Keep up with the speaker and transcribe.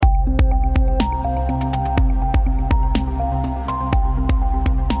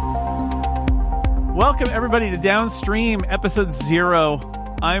Welcome, everybody, to Downstream, Episode 0.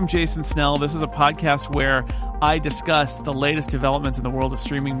 I'm Jason Snell. This is a podcast where I discuss the latest developments in the world of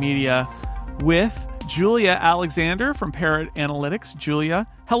streaming media with Julia Alexander from Parrot Analytics. Julia,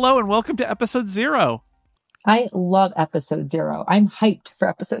 hello and welcome to Episode 0. I love Episode 0. I'm hyped for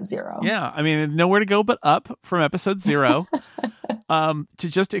Episode 0. Yeah, I mean, nowhere to go but up from Episode 0. To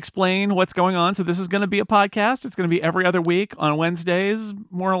just explain what's going on. So this is going to be a podcast. It's going to be every other week on Wednesdays,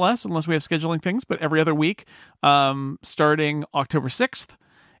 more or less, unless we have scheduling things, but every other week, starting October 6th.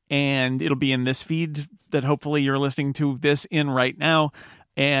 And it'll be in this feed that hopefully you're listening to this in right now.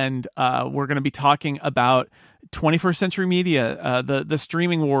 And we're going to be talking about 21st century media, the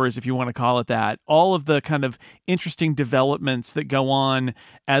streaming wars, if you want to call it that, all of the kind of interesting developments that go on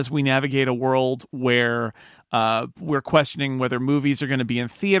as we navigate a world where we're questioning whether movies are going to be in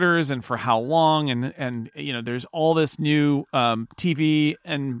theaters and for how long. And you know, there's all this new TV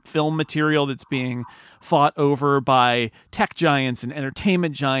and film material that's being fought over by tech giants and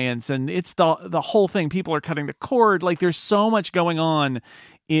entertainment giants. And it's the whole thing. People are cutting the cord. Like, there's so much going on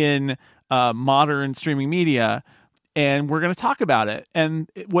in modern streaming media, and we're going to talk about it. And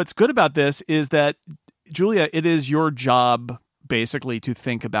what's good about this is that, Julia, it is your job basically to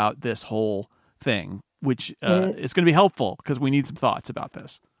think about this whole thing, which is going to be helpful because we need some thoughts about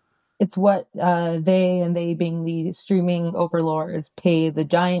this. It's what they being the streaming overlords pay the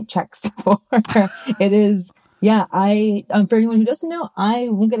giant checks for. It is. Yeah, for anyone who doesn't know, I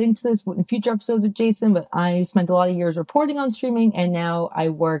won't get into this in future episodes with Jason, but I spent a lot of years reporting on streaming, and now I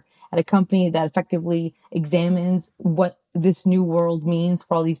work at a company that effectively examines what this new world means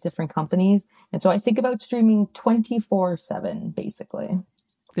for all these different companies. And so I think about streaming 24/7, basically.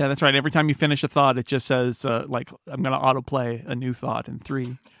 Yeah, that's right. Every time you finish a thought, it just says, I'm going to autoplay a new thought in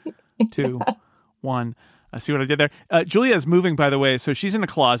 3, 2, 1. I see what I did there. Julia is moving, by the way, so she's in a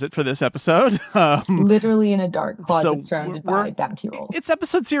closet for this episode. Literally in a dark closet surrounded by bounty rolls. It's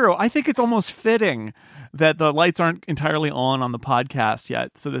Episode 0. I think it's almost fitting that the lights aren't entirely on the podcast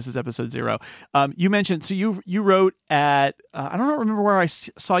yet. So this is Episode 0. You mentioned, so you wrote at, I don't remember where I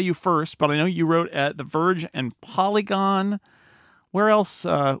saw you first, but I know you wrote at The Verge and Polygon. Where else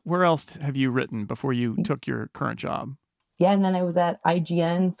have you written before you took your current job? Yeah, and then I was at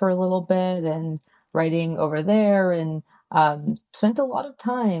IGN for a little bit and writing over there, and spent a lot of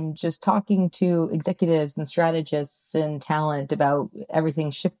time just talking to executives and strategists and talent about everything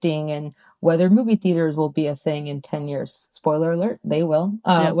shifting and whether movie theaters will be a thing in 10 years. Spoiler alert, they will.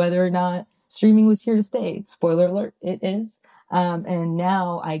 Whether or not streaming was here to stay. Spoiler alert, it is. And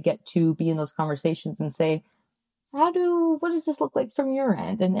now I get to be in those conversations and say, what does this look like from your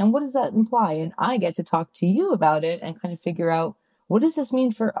end? And what does that imply? And I get to talk to you about it and kind of figure out, what does this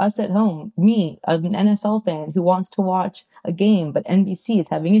mean for us at home? Me, an NFL fan who wants to watch a game, but NBC is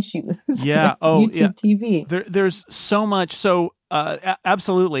having issues. Yeah. with YouTube TV. There's so much. So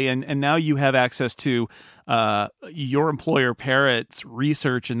absolutely. And now you have access to your employer Parrot's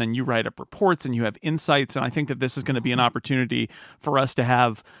research, and then you write up reports and you have insights. And I think that this is going to be an opportunity for us to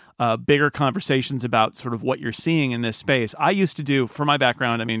have bigger conversations about sort of what you're seeing in this space. I used to do, for my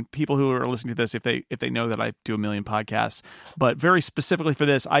background, I mean, people who are listening to this, if they know that I do a million podcasts, but very specifically for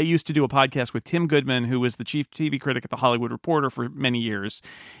this, I used to do a podcast with Tim Goodman, who was the chief TV critic at The Hollywood Reporter for many years.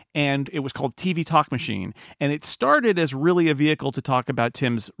 And it was called TV Talk Machine. And it started as really a vehicle to talk about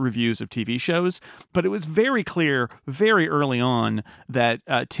Tim's reviews of TV shows. But it was very clear very early on that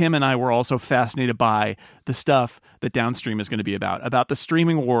Tim and I were also fascinated by the stuff that Downstream is going to be about the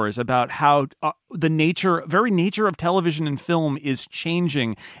streaming wars, about how the very nature of television and film is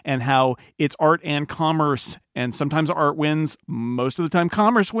changing, and how it's art and commerce. And sometimes art wins, most of the time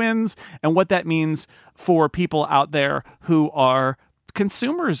commerce wins, and what that means for people out there who are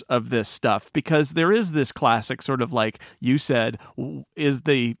consumers of this stuff, because there is this classic sort of, like you said, is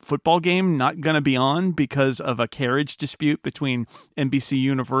the football game not going to be on because of a carriage dispute between NBC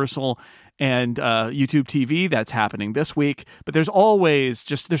Universal and YouTube TV that's happening this week? But there's always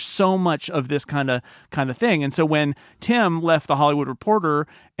there's so much of this kind of thing. And so when Tim left The Hollywood Reporter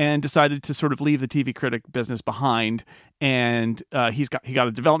and decided to sort of leave the TV critic business behind, and he got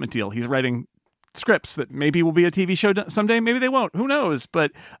a development deal. He's writing scripts that maybe will be a TV show someday, maybe they won't, who knows, but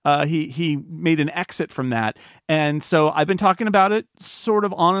he made an exit from that. And so I've been talking about it sort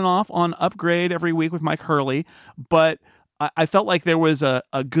of on and off on Upgrade every week with Mike Hurley, but I felt like there was a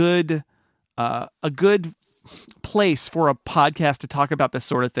good place for a podcast to talk about this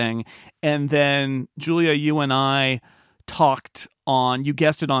sort of thing. And then Julia, you and I talked you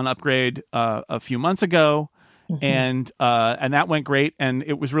guessed it, on Upgrade a few months ago. Mm-hmm. And that went great. And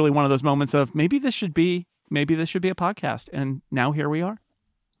it was really one of those moments of maybe this should be a podcast. And now here we are.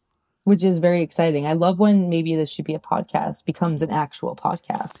 which is very exciting. I love when maybe this should be a podcast becomes an actual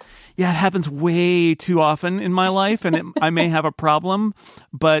podcast. Yeah, it happens way too often in my life, and I may have a problem.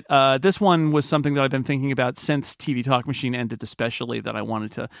 But this one was something that I've been thinking about since TV Talk Machine ended, especially that I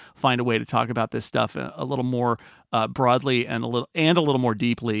wanted to find a way to talk about this stuff a little more broadly and a little more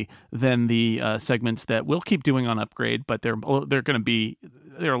deeply than the segments that we'll keep doing on Upgrade. But they're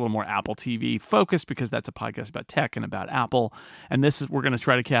a little more Apple TV focused because that's a podcast about tech and about Apple. And we're going to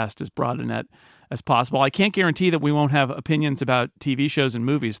try to cast as broad a net as possible. I can't guarantee that we won't have opinions about TV shows and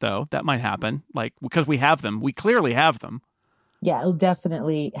movies, though. That might happen, because we have them. We clearly have them. Yeah, it'll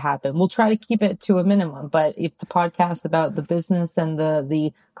definitely happen. We'll try to keep it to a minimum, but if it's a podcast about the business and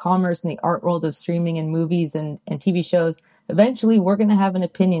the commerce and the art world of streaming and movies and TV shows, eventually we're going to have an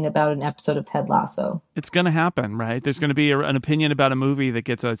opinion about an episode of Ted Lasso. It's going to happen, right? There's going to be an opinion about a movie that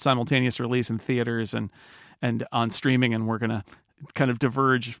gets a simultaneous release in theaters and on streaming, and we're going to kind of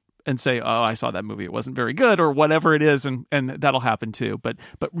diverge and say, oh, I saw that movie, it wasn't very good, or whatever it is, and that'll happen too. But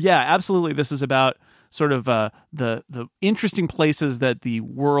yeah, absolutely, this is about sort of the interesting places that the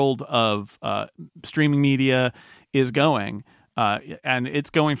world of streaming media is going, and it's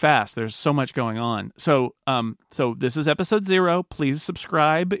going fast. There's so much going on. So this is episode 0. Please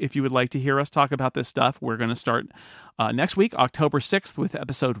subscribe if you would like to hear us talk about this stuff. We're going to start next week, October 6th, with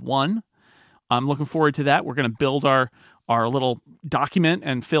episode 1. I'm looking forward to that. We're going to build our little document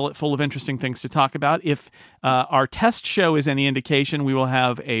and fill it full of interesting things to talk about. If our test show is any indication, we will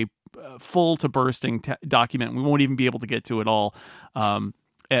have a full to bursting document. We won't even be able to get to it all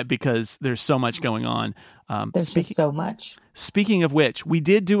because there's so much going on. There's just so much. Speaking of which, we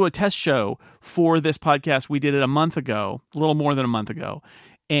did do a test show for this podcast. We did it a month ago, a little more than a month ago.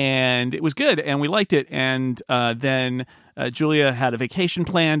 And it was good, and we liked it. And then Julia had a vacation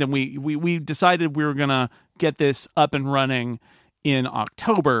planned, and we decided we were going to get this up and running in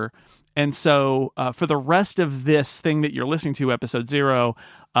October. And so for the rest of this thing that you're listening to, episode 0,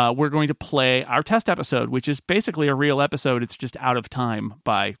 we're going to play our test episode, which is basically a real episode. It's just out of time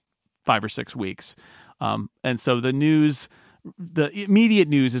by 5 or 6 weeks. And so the immediate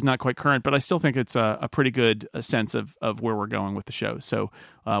news is not quite current, but I still think it's a pretty good sense of where we're going with the show. So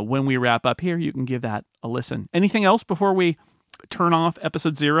when we wrap up here, you can give that a listen. Anything else before we turn off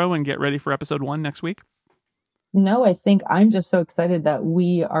episode 0 and get ready for episode 1 next week? No, I think I'm just so excited that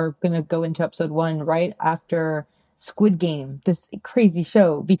we are going to go into episode 1 right after Squid Game. This crazy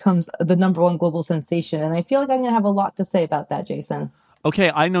show becomes the #1 global sensation. And I feel like I'm going to have a lot to say about that, Jason. Okay,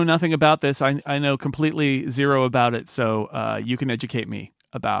 I know nothing about this. I know completely zero about it, so you can educate me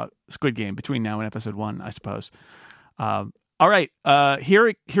about Squid Game between now and episode 1, I suppose. All right, here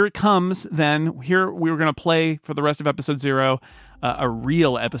it comes then. Here we were going to play for the rest of episode 0, a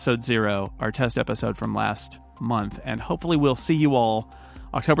real episode 0, our test episode from last month, and hopefully we'll see you all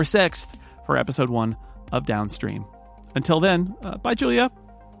October 6th for episode 1 of Downstream. Until then, bye, Julia.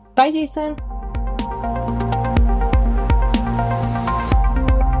 Bye, Jason.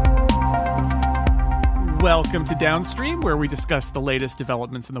 Welcome to Downstream, where we discuss the latest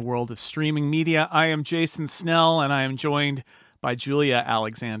developments in the world of streaming media. I am Jason Snell, and I am joined by Julia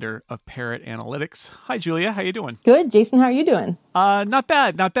Alexander of Parrot Analytics. Hi, Julia. How you doing? Good. Jason, how are you doing? Not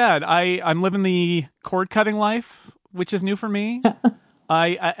bad. I'm living the cord-cutting life, which is new for me.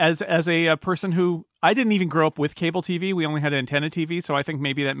 As a person who, I didn't even grow up with cable TV. We only had antenna TV, so I think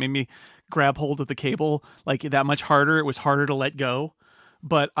maybe that made me grab hold of the cable like that much harder. It was harder to let go,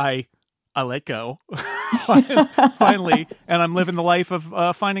 but I let go finally, and I'm living the life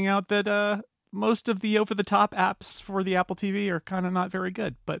of finding out that most of the over-the-top apps for the Apple TV are kind of not very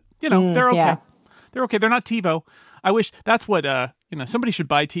good. But they're okay. Yeah. They're okay. They're not TiVo. I wish that's what somebody should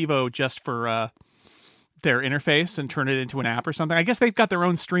buy TiVo just for their interface and turn it into an app or something. I guess they've got their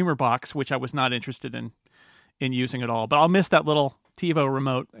own streamer box, which I was not interested in using at all. But I'll miss that little TiVo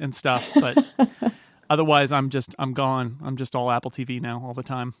remote and stuff. But otherwise, I'm gone. I'm just all Apple TV now all the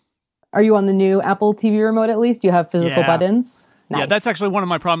time. Are you on the new Apple TV remote at least? Do you have physical buttons? Nice. Yeah, that's actually one of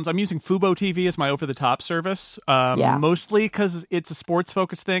my problems. I'm using Fubo TV as my over-the-top service, mostly because it's a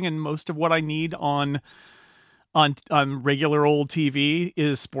sports-focused thing, and most of what I need on regular old TV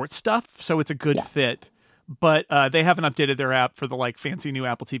is sports stuff, so it's a good fit. But they haven't updated their app for the fancy new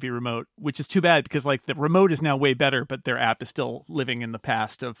Apple TV remote, which is too bad because the remote is now way better, but their app is still living in the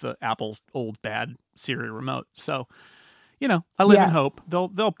past of the Apple's old bad Siri remote. So, I live in hope.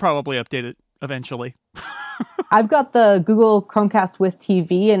 They'll probably update it eventually. I've got the Google Chromecast with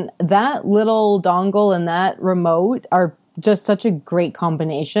TV, and that little dongle and that remote are just such a great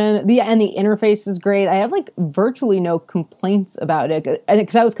combination. And the interface is great. I have virtually no complaints about it, and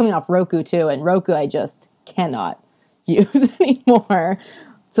because I was coming off Roku too, and Roku I just cannot use anymore.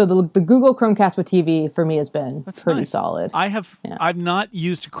 So the Google Chromecast with TV for me has been pretty nice. solid. I've not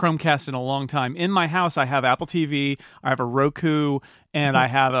used Chromecast in a long time. In my house, I have Apple TV, I have a Roku, and I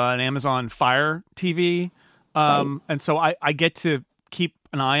have an Amazon Fire TV. And so I get to keep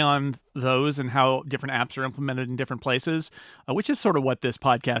an eye on those and how different apps are implemented in different places, which is sort of what this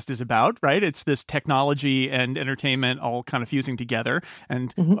podcast is about, right? It's this technology and entertainment all kind of fusing together.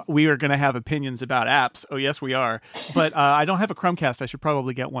 And we are going to have opinions about apps. Oh, yes, we are. But I don't have a Chromecast. I should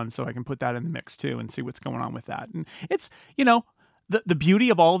probably get one so I can put that in the mix too and see what's going on with that. And it's, the beauty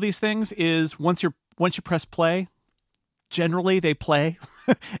of all of these things is once you press play, generally they play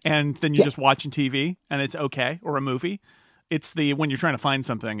and then you're just watching TV and it's okay, or a movie. It's when you're trying to find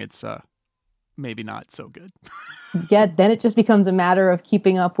something, it's maybe not so good. Then it just becomes a matter of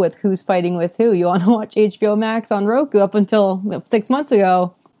keeping up with who's fighting with who. You want to watch HBO Max on Roku up until 6 months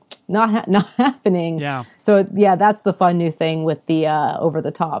ago, not happening. Yeah. So that's the fun new thing with the over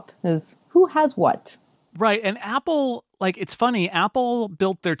the top is who has what. Right. And Apple, it's funny, Apple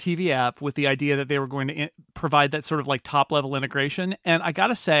built their TV app with the idea that they were going to provide that sort of top level integration. And I got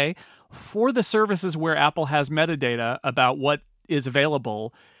to say, for the services where Apple has metadata about what is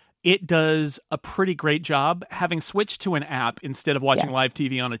available, it does a pretty great job. Having switched to an app instead of watching live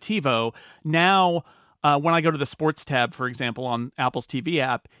TV on a TiVo, now when I go to the sports tab, for example, on Apple's TV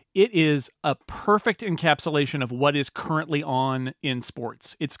app, it is a perfect encapsulation of what is currently on in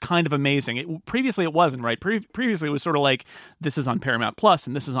sports. It's kind of amazing. Previously, it wasn't, right? Previously, it was sort of like, this is on Paramount Plus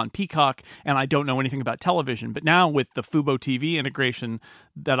and this is on Peacock, and I don't know anything about television. But now with the Fubo TV integration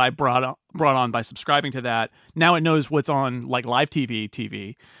that I brought on by subscribing to that, now it knows what's on live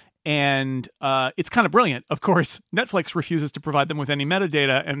TV. And it's kind of brilliant. Of course, Netflix refuses to provide them with any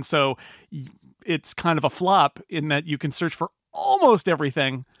metadata, and so it's kind of a flop in that you can search for almost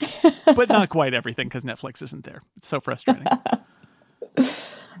everything, but not quite everything because Netflix isn't there. It's so frustrating.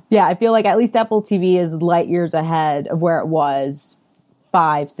 Yeah, I feel like at least Apple TV is light years ahead of where it was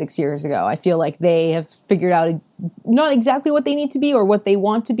 5-6 years ago. I feel like they have figured out not exactly what they need to be or what they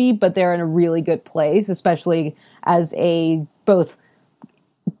want to be, but they're in a really good place, especially as a both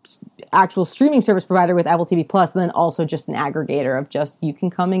actual streaming service provider with Apple TV Plus, and then also just an aggregator of just, you can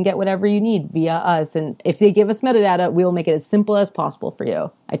come and get whatever you need via us. And if they give us metadata, we'll make it as simple as possible for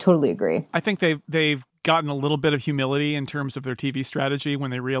you. I totally agree. I think they've gotten a little bit of humility in terms of their TV strategy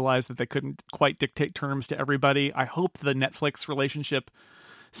when they realized that they couldn't quite dictate terms to everybody. I hope the Netflix relationship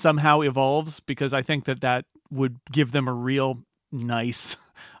somehow evolves, because I think that would give them a real nice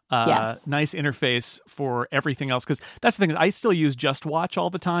interface for everything else. Because that's the thing, I still use Just Watch all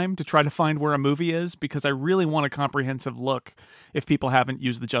the time to try to find where a movie is, because I really want a comprehensive look. If people haven't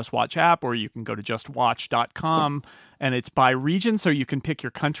used the Just Watch app, or you can go to justwatch.com and it's by region, so you can pick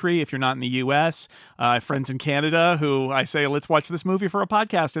your country if you're not in the US. I have friends in Canada who I say, let's watch this movie for a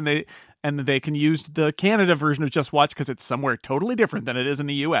podcast, and they can use the Canada version of Just Watch because it's somewhere totally different than it is in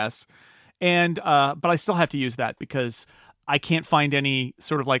the US. And but I still have to use that because I can't find any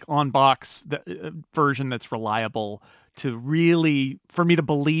sort of on-box version that's reliable for me to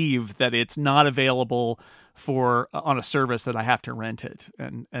believe that it's not available on a service that I have to rent it.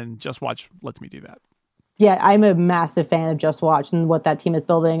 And Just Watch lets me do that. Yeah, I'm a massive fan of Just Watch and what that team is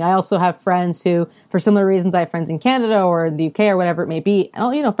building. I also have friends who, for similar reasons, I have friends in Canada or the UK or whatever it may be,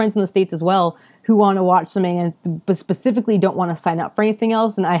 and friends in the States as well, who want to watch something and specifically don't want to sign up for anything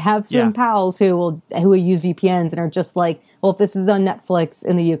else. And I have some pals who will use VPNs and are just like, well, if this is on Netflix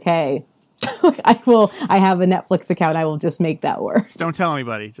in the UK, I have a Netflix account. I will just make that work. Just don't tell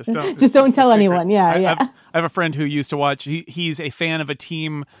anybody. Just don't tell anyone. Yeah. I have a friend who used to watch. He's a fan of a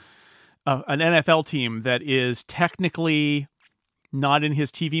team, an NFL team that is technically not in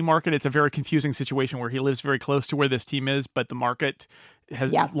his TV market. It's a very confusing situation where he lives very close to where this team is, but the market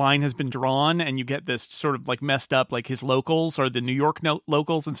line has been drawn, and you get this sort of messed up, his locals are the New York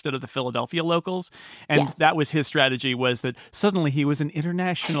locals instead of the Philadelphia locals. And that was his strategy, was that suddenly he was an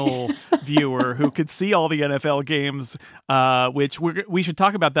international viewer who could see all the NFL games, which we should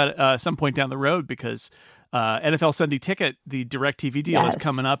talk about that some point down the road, because NFL Sunday Ticket, the DirecTV deal, is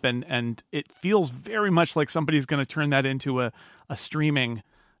coming up, and it feels very much like somebody's going to turn that into a streaming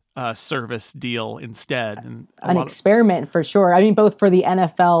service deal instead. And an experiment for sure. I mean, both for the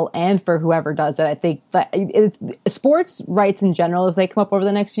NFL and for whoever does it. I think that sports rights in general, as they come up over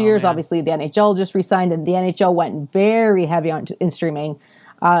the next few years, obviously the NHL just re-signed, and the NHL went very heavy in streaming.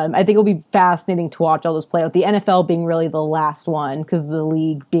 I think it'll be fascinating to watch all those play out. The NFL being really the last one, because the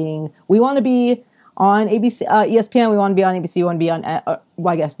league being, we want to be on ABC, ESPN, we want to be on ABC, we want to be on,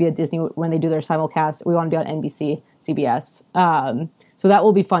 I guess via Disney when they do their simulcast, we want to be on NBC, CBS. So that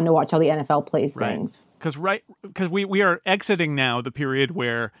will be fun to watch how the NFL plays Right. things. Because we are exiting now the period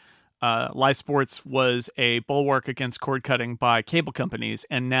where live sports was a bulwark against cord cutting by cable companies,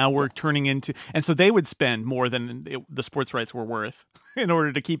 and now we're turning into, and so they would spend more than the sports rights were worth in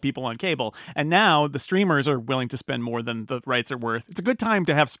order to keep people on cable, and now the streamers are willing to spend more than the rights are worth. It's a good time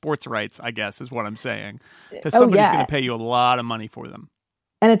to have sports rights, I guess, is what I'm saying, because somebody's going to pay you a lot of money for them.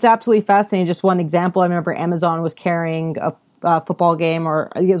 And it's absolutely fascinating. Just one example, I remember Amazon was carrying a football game,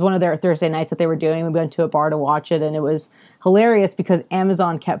 or it was one of their Thursday nights that they were doing. We went to a bar to watch it, and it was hilarious because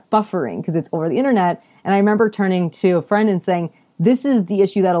Amazon kept buffering because it's over the internet. And I remember turning to a friend and saying, this is the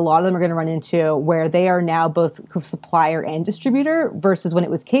issue that a lot of them are going to run into, where they are now both supplier and distributor, versus when it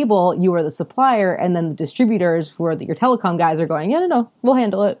was cable, you were the supplier, and then the distributors, who are your telecom guys, are going, no, we'll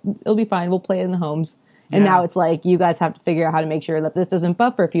handle it. It'll be fine. We'll play it in the homes. And now it's like, you guys have to figure out how to make sure that this doesn't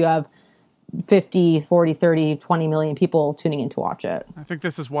buffer if you have 50, 40, 30, 20 million people tuning in to watch it. I think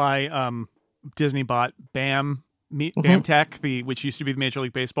this is why Disney bought BAMTech, which used to be the Major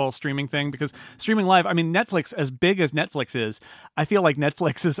League Baseball streaming thing, because streaming live, I mean, Netflix, as big as Netflix is, I feel like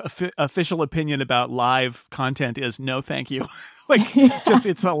Netflix's official opinion about live content is no thank you.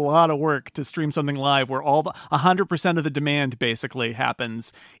 It's a lot of work to stream something live where 100% of the demand basically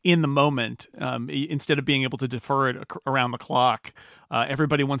happens in the moment, instead of being able to defer it around the clock.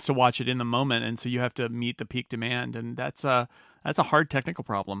 Everybody wants to watch it in the moment, and so you have to meet the peak demand, and that's a hard technical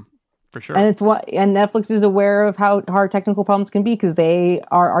problem. For sure. And Netflix is aware of how hard technical problems can be, because they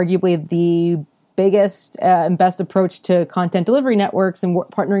are arguably the biggest and best approach to content delivery networks, and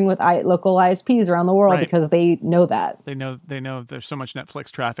partnering with local ISPs around the world, because they know that. They know there's so much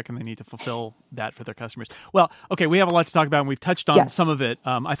Netflix traffic, and they need to fulfill that for their customers. Well, okay, we have a lot to talk about, and we've touched on some of it.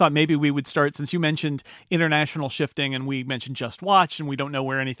 I thought maybe we would start, since you mentioned international shifting, and we mentioned Just Watch, and we don't know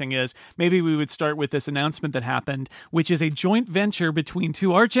where anything is. Maybe we would start with this announcement that happened, which is a joint venture between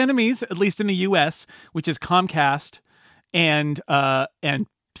two arch enemies, at least in the U.S., which is Comcast and CBS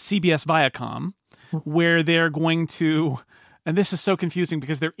Viacom, where they're going to, and this is so confusing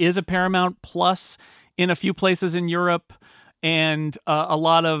because there is a Paramount Plus in a few places in Europe, and a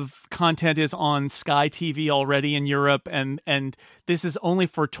lot of content is on Sky TV already in Europe, and this is only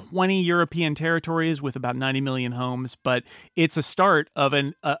for 20 European territories with about 90 million homes, but it's a start of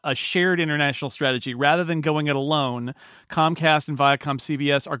a shared international strategy. Rather than going it alone, Comcast and Viacom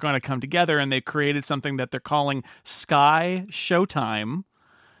CBS are going to come together, and they've created something that they're calling Sky Showtime.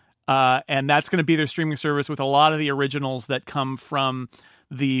 And that's going to be their streaming service with a lot of the originals that come from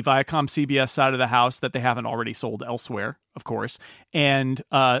the Viacom CBS side of the house that they haven't already sold elsewhere, of course, and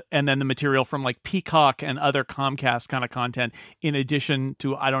then the material from like Peacock and other Comcast kind of content. In addition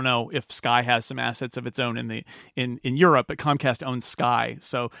to, I don't know if Sky has some assets of its own in Europe, but Comcast owns Sky.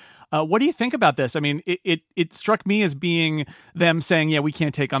 So, what do you think about this? I mean, it struck me as being them saying, yeah, we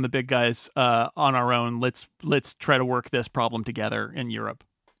can't take on the big guys on our own. Let's try to work this problem together in Europe.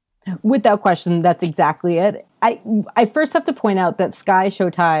 Without question, that's exactly it. I first have to point out that Sky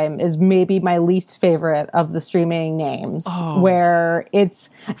Showtime is maybe my least favorite of the streaming names, where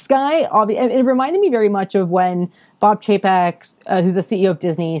it's Sky. It reminded me very much of when Bob Chapek, who's the CEO of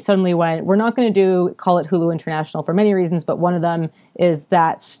Disney, suddenly went, we're not going to call it Hulu International for many reasons, but one of them is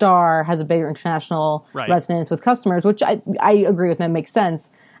that Star has a bigger international resonance with customers, which I agree with them, makes sense.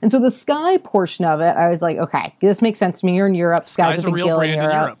 And so the Sky portion of it, I was like, okay, this makes sense to me. You're in Europe. Sky's a big real deal brand in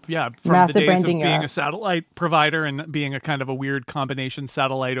Europe. Yeah, from massive the days brand of in being Europe. A satellite provider and being a kind of a weird combination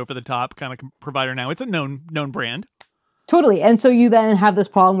satellite over the top kind of provider. Now it's a known brand. Totally. And so you then have this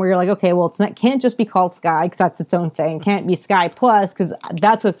problem where you're like, okay, well, can't just be called Sky because that's its own thing. Can't be Sky Plus because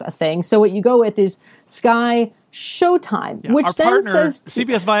that's what's a thing. So what you go with is Sky Showtime, which our then partner, says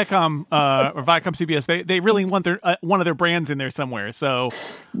CBS Viacom or Viacom CBS, they really want their one of their brands in there somewhere. So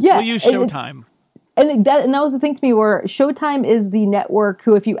we'll use Showtime. And that was the thing to me, where Showtime is the network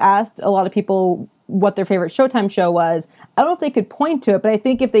who, if you asked a lot of people what their favorite Showtime show was, I don't know if they could point to it, but I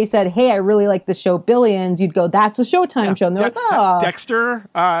think if they said, hey, I really like the show Billions, you'd go, that's a Showtime show. And they're like, oh. Dexter?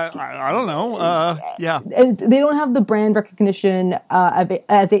 I don't know. And they don't have the brand recognition of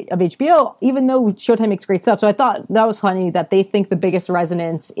HBO, even though Showtime makes great stuff. So I thought that was funny that they think the biggest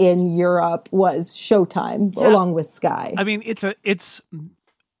resonance in Europe was Showtime, along with Sky. I mean, it's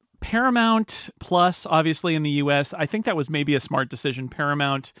Paramount Plus, obviously, in the U.S. I think that was maybe a smart decision.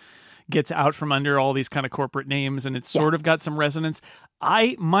 Paramount gets out from under all these kind of corporate names, and it's sort of got some resonance.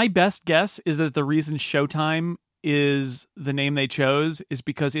 My best guess is that the reason Showtime is the name they chose is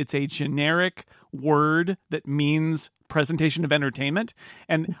because it's a generic word that means presentation of entertainment.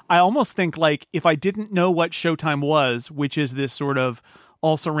 And I almost think, like, if I didn't know what Showtime was, which is this sort of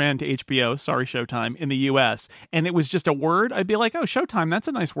also ran to HBO, sorry Showtime, in the US, and it was just a word, I'd be like, oh, Showtime, that's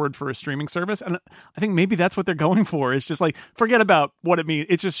a nice word for a streaming service. And I think maybe that's what they're going for. It's just like, forget about what it means.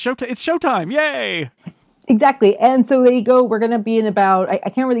 It's just Showtime. It's Showtime. Yay. Exactly. And so they go, we're going to be in about, I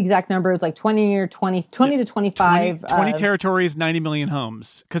can't remember the exact number. It's like 20 to 25. 20 territories, 90 million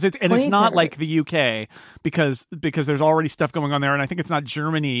homes. It's not like the UK because there's already stuff going on there. And I think it's not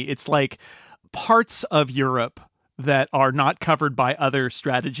Germany. It's like parts of Europe that are not covered by other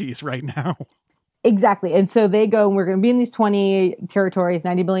strategies right now. Exactly. And so they go, and we're going to be in these 20 territories,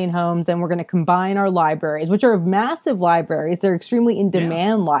 90 million homes, and we're going to combine our libraries, which are massive libraries. They're extremely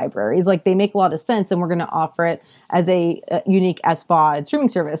in-demand libraries. Like, they make a lot of sense, and we're going to offer it as a unique SVOD streaming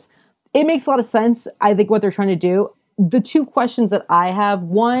service. It makes a lot of sense, I think, what they're trying to do. The two questions that I have,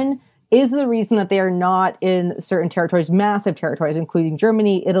 one, is the reason that they are not in certain territories, massive territories, including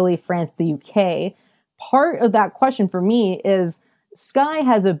Germany, Italy, France, the UK. Part of that question for me is, Sky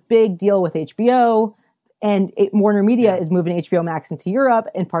has a big deal with HBO, and Warner Media is moving HBO Max into Europe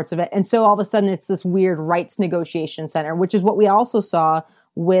and parts of it. And so all of a sudden it's this weird rights negotiation center, which is what we also saw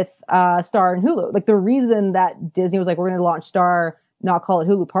with Star and Hulu. Like, the reason that Disney was like, we're going to launch Star, not call it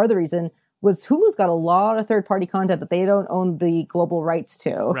Hulu, part of the reason was Hulu's got a lot of third-party content that they don't own the global rights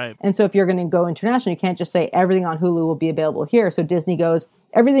to. Right. And so if you're going to go international, you can't just say everything on Hulu will be available here. So Disney goes,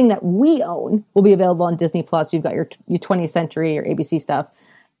 everything that we own will be available on Disney Plus. You've got your 20th Century or ABC stuff.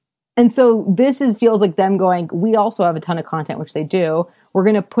 And so feels like them going, we also have a ton of content, which they do. We're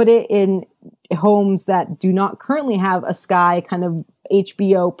going to put it in homes that do not currently have a Sky kind of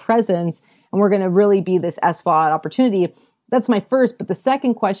HBO presence. And we're going to really be this SVOD opportunity. That's my first. But the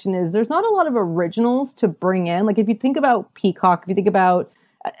second question is, there's not a lot of originals to bring in. Like, if you think about Peacock, if you think about,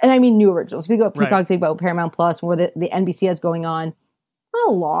 and I mean new originals, if you think about Peacock, think about Paramount Plus, where the NBC has going on, not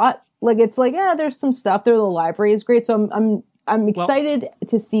a lot. Like, it's like, there's some stuff there. The library is great. So I'm excited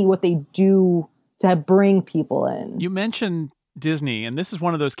to see what they do to bring people in. You mentioned Disney, and this is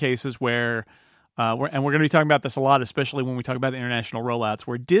one of those cases where, we're going to be talking about this a lot, especially when we talk about international rollouts,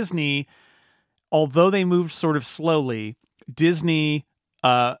 where Disney, although they moved sort of slowly, Disney's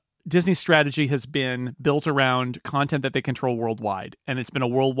strategy has been built around content that they control worldwide, and it's been a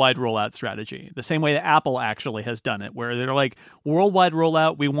worldwide rollout strategy. The same way that Apple actually has done it, where they're like, worldwide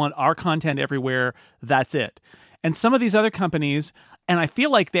rollout, we want our content everywhere, that's it. And some of these other companies, and I feel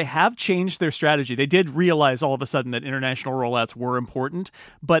like they have changed their strategy. They did realize all of a sudden that international rollouts were important,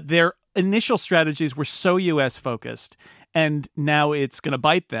 but their initial strategies were so US focused, and now it's going to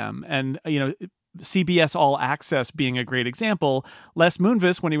bite them. And, CBS All Access being a great example. Les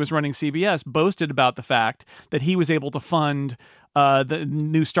Moonves, when he was running CBS, boasted about the fact that he was able to fund the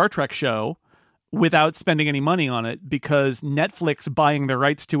new Star Trek show without spending any money on it, because Netflix buying the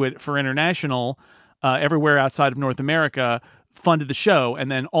rights to it for international everywhere outside of North America funded the show.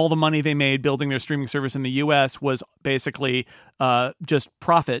 And then all the money they made building their streaming service in the US was basically just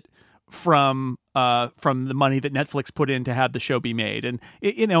profit from the money that Netflix put in to have the show be made. And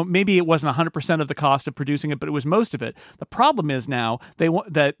maybe it wasn't 100% of the cost of producing it, but it was most of it. The problem is now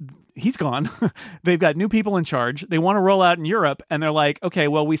that he's gone. They've got new people in charge. They want to roll out in Europe, and they're like, okay,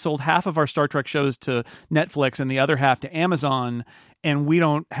 well, we sold half of our Star Trek shows to Netflix and the other half to Amazon, and we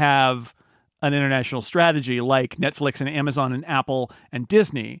don't have an international strategy like Netflix and Amazon and Apple and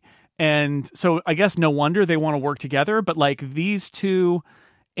Disney. And so I guess no wonder they want to work together, but like these two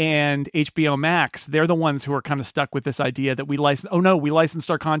and HBO Max, they're the ones who are kind of stuck with this idea that we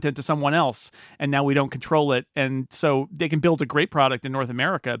licensed our content to someone else, and now we don't control it. And so they can build a great product in North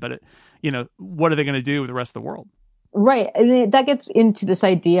America, but what are they going to do with the rest of the world? Right. And that gets into this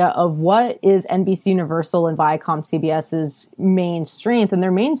idea of what is NBC Universal and Viacom CBS's main strength. And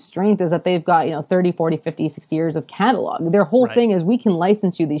their main strength is that they've got, 30, 40, 50, 60 years of catalog. Their whole thing is, we can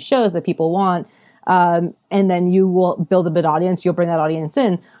license you these shows that people want. And then you will build a big audience. You'll bring that audience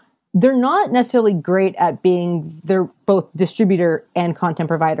in. They're not necessarily great at they're both distributor and content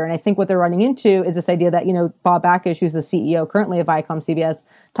provider. And I think what they're running into is this idea that, Bob Bakish, who's the CEO currently of Viacom CBS,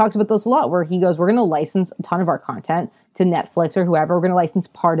 talks about this a lot, where he goes, we're going to license a ton of our content to Netflix or whoever. We're going to license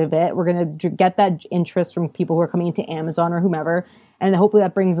part of it. We're going to get that interest from people who are coming into Amazon or whomever. And hopefully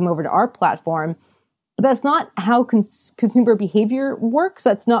that brings them over to our platform. But that's not how consumer behavior works.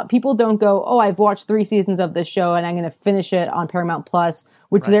 That's not, people don't go, I've watched 3 seasons of this show and I'm going to finish it on Paramount Plus,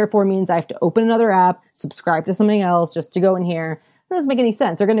 which therefore means I have to open another app, subscribe to something else just to go in here. That doesn't make any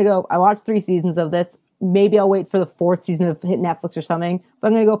sense. They're going to go, I watched 3 seasons of this. Maybe I'll wait for the 4th season to hit Netflix or something, but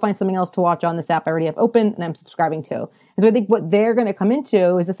I'm going to go find something else to watch on this app I already have open and I'm subscribing to. And so I think what they're going to come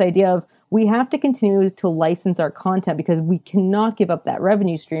into is this idea of, we have to continue to license our content because we cannot give up that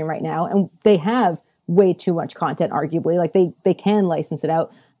revenue stream right now. And they have way too much content, arguably. Like they can license it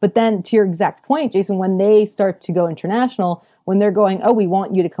out. But then to your exact point, Jason, when they start to go international, when they're going, oh, we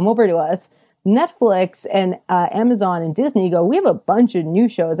want you to come over to us, Netflix and Amazon and Disney go, we have a bunch of new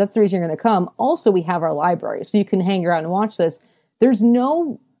shows. That's the reason you're going to come. Also, we have our library, so you can hang around and watch this. There's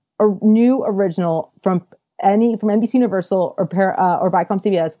no new original from NBC Universal or Viacom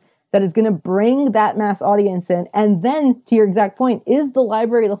CBS that is going to bring that mass audience in. And then, to your exact point, is the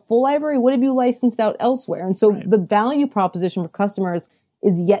library the full library? What have you licensed out elsewhere? And so the value proposition for customers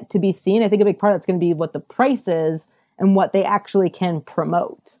is yet to be seen. I think a big part of that's going to be what the price is and what they actually can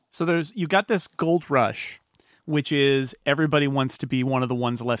promote. So you got this gold rush, which is everybody wants to be one of the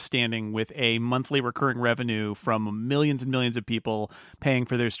ones left standing with a monthly recurring revenue from millions and millions of people paying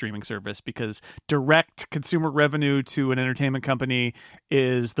for their streaming service, because direct consumer revenue to an entertainment company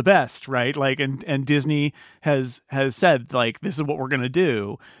is the best, right? Like, and Disney has said, like, this is what we're going to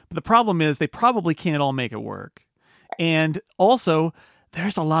do. But the problem is they probably can't all make it work. And also,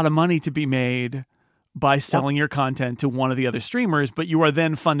 there's a lot of money to be made by selling your content to one of the other streamers, but you are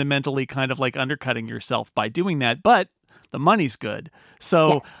then fundamentally kind of like undercutting yourself by doing that. But the money's good.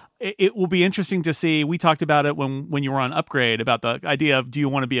 So it will be interesting to see. We talked about it when you were on Upgrade about the idea of, do you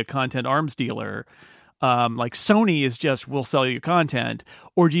want to be a content arms dealer? Like Sony is just, we'll sell you content.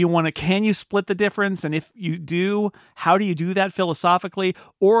 Or do you want to, can you split the difference? And if you do, how do you do that philosophically?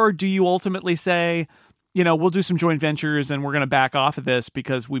 Or do you ultimately say, we'll do some joint ventures and we're going to back off of this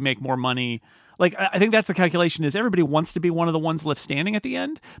because we make more money? Like, I think that's the calculation, is everybody wants to be one of the ones left standing at the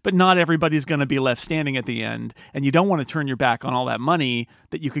end, but not everybody's going to be left standing at the end. And you don't want to turn your back on all that money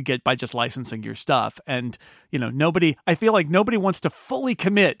that you could get by just licensing your stuff. And, I feel like nobody wants to fully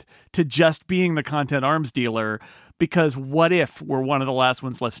commit to just being the content arms dealer, because what if we're one of the last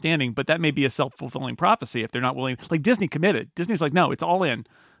ones left standing? But that may be a self-fulfilling prophecy if they're not willing. Like Disney committed. Disney's like, no, it's all in.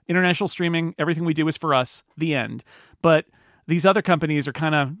 International streaming, everything we do is for us, the end. But these other companies are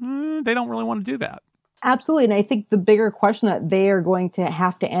kind of, they don't really want to do that. Absolutely. And I think the bigger question that they are going to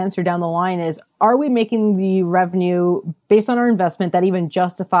have to answer down the line is, are we making the revenue based on our investment that even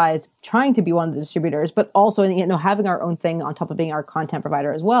justifies trying to be one of the distributors, but also, having our own thing on top of being our content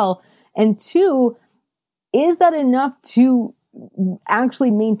provider as well? And two, is that enough to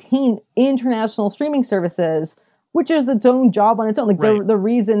actually maintain international streaming services, which is its own job on its own? Like the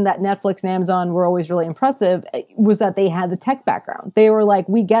reason that Netflix and Amazon were always really impressive was that they had the tech background. They were like,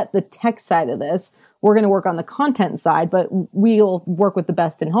 we get the tech side of this. We're going to work on the content side, but we'll work with the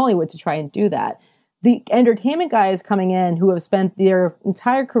best in Hollywood to try and do that. The entertainment guys coming in who have spent their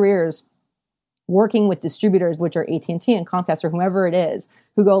entire careers working with distributors, which are AT&T and Comcast or whomever it is,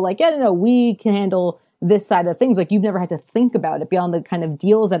 who go like, we can handle this side of things. Like, you've never had to think about it beyond the kind of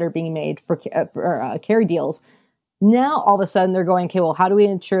deals that are being made for carry deals. Now, all of a sudden, they're going, okay, well, how do we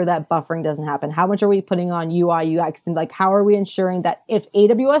ensure that buffering doesn't happen? How much are we putting on UI, UX? And like, how are we ensuring that if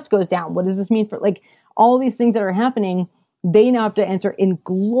AWS goes down, what does this mean for, like, all these things that are happening? They now have to answer in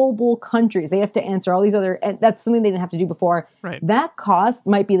global countries. They have to answer all these other, and that's something they didn't have to do before. Right. That cost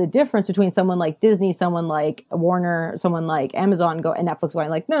might be the difference between someone like Disney, someone like Warner, someone like Amazon and Netflix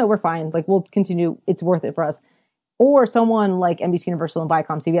going like, no, we're fine. Like, we'll continue. It's worth it for us. Or someone like NBC Universal and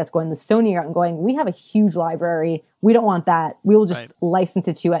Viacom CBS going the Sony route and going, we have a huge library. We don't want that. We will just license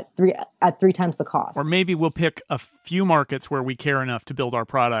it to you at three times the cost. Or maybe we'll pick a few markets where we care enough to build our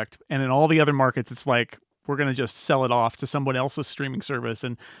product. And in all the other markets, it's like, we're going to just sell it off to someone else's streaming service.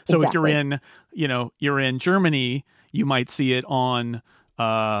 And so if you're in Germany, you might see it on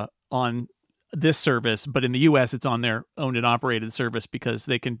this service, but in the US it's on their owned and operated service because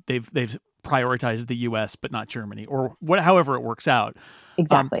they've prioritized the US but not Germany, or however it works out.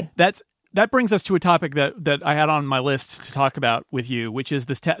 Exactly. That brings us to a topic that I had on my list to talk about with you, which is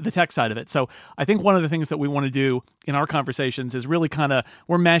the tech side of it. So I think one of the things that we want to do in our conversations is really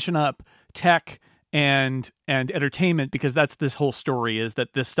we're mashing up tech and entertainment, because that's this whole story, is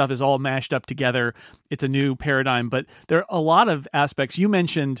that this stuff is all mashed up together. It's a new paradigm, but there are a lot of aspects. You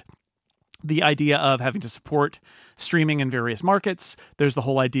mentioned the idea of having to support streaming in various markets. There's the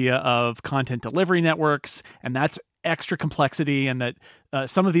whole idea of content delivery networks, and that's extra complexity, and that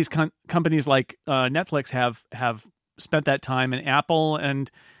some of these companies like Netflix have spent that time, and Apple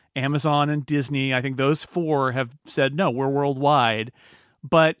and Amazon and Disney, I think those four have said, no, we're worldwide.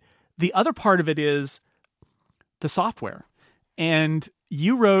 But the other part of it is the software. And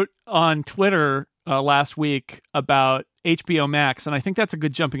you wrote on Twitter last week about HBO Max, and I think that's a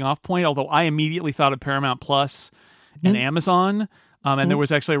good jumping off point, although I immediately thought of Paramount Plus and Amazon. And there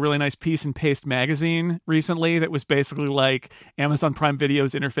was actually a really nice piece in Paste Magazine recently that was basically like, Amazon Prime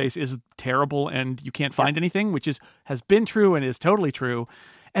Video's interface is terrible and you can't find anything, which has been true and is totally true.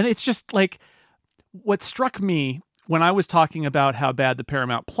 And it's just like, what struck me when I was talking about how bad the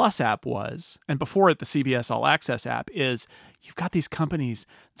Paramount Plus app was, and before it, the CBS All Access app, is you've got these companies,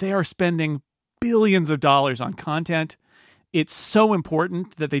 they are spending billions of dollars on content. It's so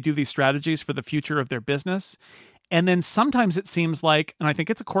important that they do these strategies for the future of their business. And then sometimes it seems like, and I think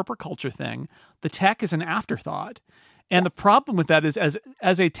it's a corporate culture thing, the tech is an afterthought. And the problem with that is,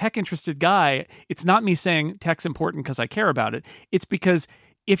 as a tech-interested guy, it's not me saying tech's important because I care about it. It's because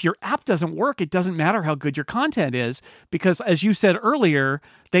if your app doesn't work, it doesn't matter how good your content is, because as you said earlier,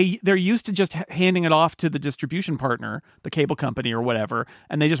 they're used to just handing it off to the distribution partner, the cable company or whatever,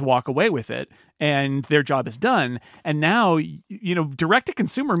 and they just walk away with it and their job is done. And now, direct to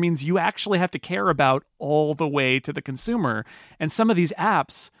consumer means you actually have to care about all the way to the consumer. And some of these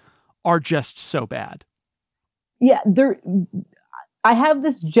apps are just so bad. Yeah, I have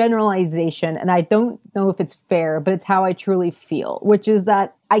this generalization, and I don't know if it's fair, but it's how I truly feel, which is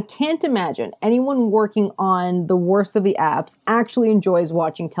that I can't imagine anyone working on the worst of the apps actually enjoys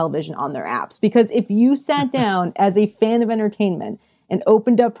watching television on their apps. Because if you sat down as a fan of entertainment and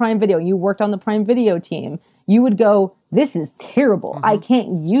opened up Prime Video, you worked on the Prime Video team, you would go, this is terrible. I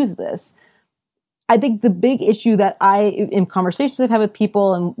can't use this. I think the big issue that in conversations I've had with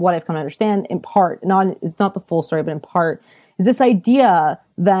people and what I've come to understand in part, it's not the full story, but in part, is this idea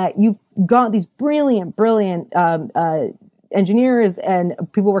that you've got these brilliant engineers and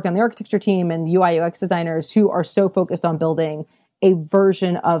people working on the architecture team and UI UX designers who are so focused on building a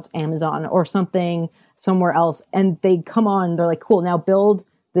version of Amazon or something somewhere else. And they come on, they're like, cool, now build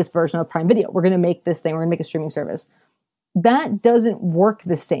this version of Prime Video. We're going to make this thing. We're going to make a streaming service. That doesn't work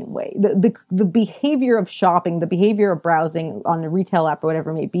the same way. The behavior of shopping, the behavior of browsing on a retail app or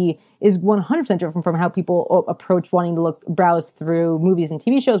whatever it may be is 100% different from how people approach wanting to browse through movies and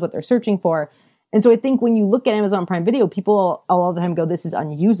TV shows, what they're searching for. And so I think when you look at Amazon Prime Video, people a lot of the time go, this is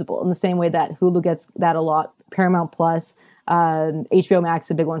unusable, in the same way that Hulu gets that a lot, Paramount Plus, HBO Max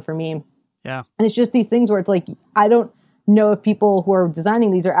is a big one for me. Yeah. And it's just these things where it's like, I don't know if people who are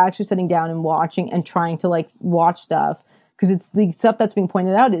designing these are actually sitting down and watching and trying to watch stuff. Because it's the stuff that's being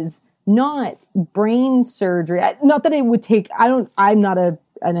pointed out is not brain surgery. Not that it would take, I'm not an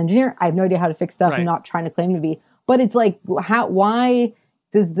engineer. I have no idea how to fix stuff. Right. I'm not trying to claim to be. But it's like, why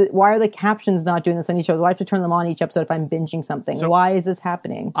are the captions not doing this on each episode? Do I have to turn them on each episode if I'm binging something? So why is this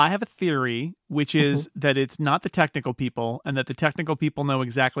happening? I have a theory, which is that it's not the technical people and that the technical people know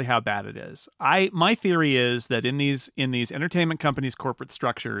exactly how bad it is. My theory is that in these entertainment companies' corporate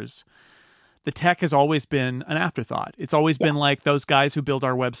structures, the tech has always been an afterthought. It's always been like those guys who build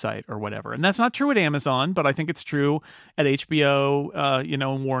our website or whatever. And that's not true at Amazon, but I think it's true at HBO,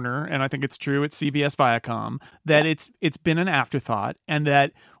 and Warner, and I think it's true at CBS Viacom, that it's been an afterthought, and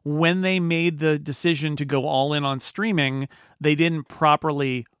that when they made the decision to go all in on streaming, they didn't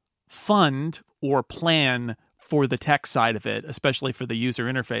properly fund or plan for the tech side of it, especially for the user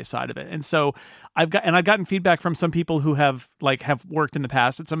interface side of it. And so I've gotten feedback from some people who have worked in the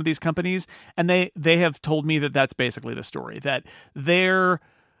past at some of these companies, and they have told me that that's basically the story, that they're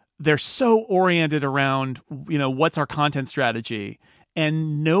so oriented around, what's our content strategy,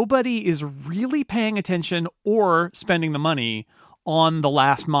 and nobody is really paying attention or spending the money on the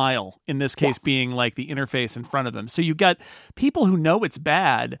last mile, in this case being like the interface in front of them. So you got people who know it's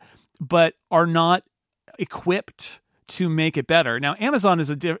bad, but are not equipped to make it better. Now, Amazon is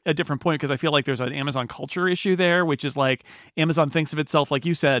a different point, because I feel like there's an Amazon culture issue there, which is like Amazon thinks of itself, like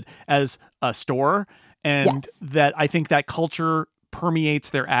you said, as a store. And that I think that culture permeates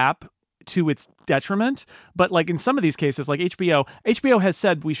their app to its detriment. But like in some of these cases, like HBO has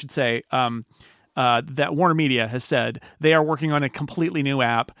said, we should say, that Warner Media has said they are working on a completely new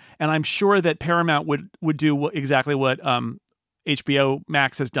app. And I'm sure that Paramount would do exactly what HBO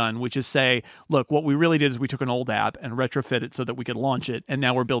Max has done, which is say, look, what we really did is we took an old app and retrofit it so that we could launch it, and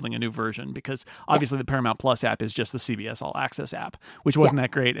now we're building a new version, because obviously the Paramount Plus app is just the CBS All Access app, which wasn't that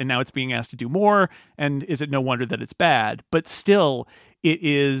great, and now it's being asked to do more, and is it no wonder that it's bad? But still, it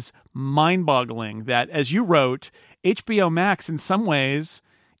is mind-boggling that, as you wrote, HBO Max in some ways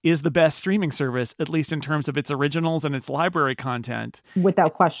is the best streaming service, at least in terms of its originals and its library content.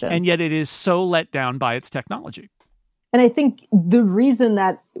 Without question. And yet it is so let down by its technology. And I think the reason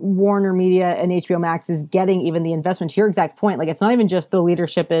that Warner Media and HBO Max is getting even the investment, to your exact point, like it's not even just the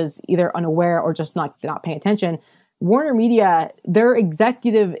leadership is either unaware or just not paying attention. Warner Media, their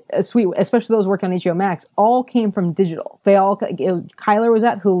executive suite, especially those working on HBO Max, all came from digital. Kyler was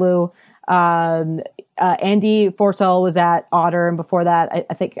at Hulu. Andy Forssell was at Otter, and before that,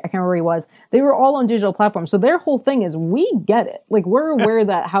 I can't remember where he was. They were all on digital platforms. So their whole thing is, we get it. Like, we're aware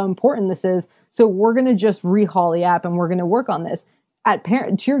that how important this is. So we're going to just rehaul the app and we're going to work on this.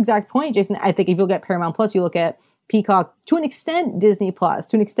 to your exact point, Jason, I think if you look at Paramount Plus, you look at Peacock, to an extent Disney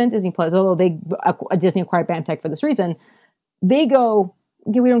Plus, although Disney acquired BAMTech for this reason, they go,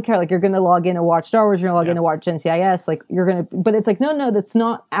 we don't care. Like, you're going to log in and watch Star Wars, you're going to log in and watch NCIS, like, you're going to, but it's like, no, that's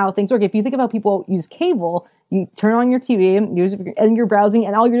not how things work. If you think about people use cable, you turn on your TV and you're browsing,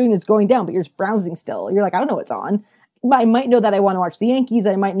 and all you're doing is going down, but you're just browsing still. You're like, I don't know what's on. I might know that I want to watch the Yankees.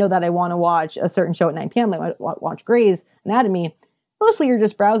 I might know that I want to watch a certain show at 9 p.m. I might watch Grey's Anatomy. Mostly you're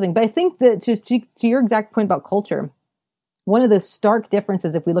just browsing. But I think that, just to your exact point about culture, one of the stark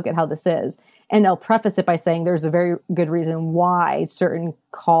differences, if we look at how this is, and I'll preface it by saying there's a very good reason why certain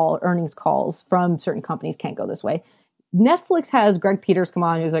earnings calls from certain companies can't go this way. Netflix has Greg Peters come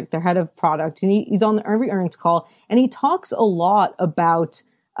on, who's like their head of product, and he's on every earnings call, and he talks a lot about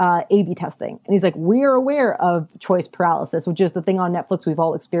A/B testing. And he's like, we're aware of choice paralysis, which is the thing on Netflix we've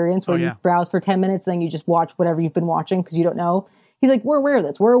all experienced, where you browse for 10 minutes, and then you just watch whatever you've been watching because you don't know. He's like, we're aware of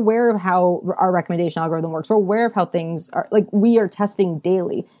this. We're aware of how our recommendation algorithm works. We're aware of how things are. Like, we are testing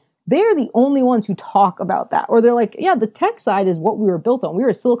daily. They're the only ones who talk about that. Or they're like, yeah, the tech side is what we were built on. We were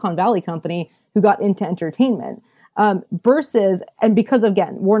a Silicon Valley company who got into entertainment. Versus, and because,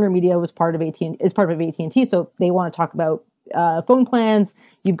 again, Warner Media is part of AT&T, so they want to talk about phone plans.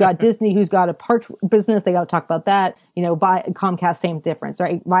 You've got Disney, who's got a parks business. They got to talk about that. Comcast, same difference,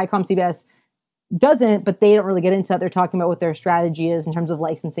 right? Viacom, CBS doesn't, but they don't really get into that. They're talking about what their strategy is in terms of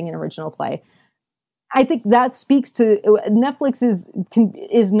licensing and original play. I think that speaks to Netflix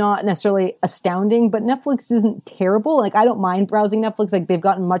is not necessarily astounding, but Netflix isn't terrible. Like, I don't mind browsing Netflix. Like, they've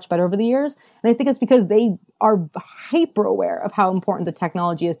gotten much better over the years. And I think it's because they are hyper aware of how important the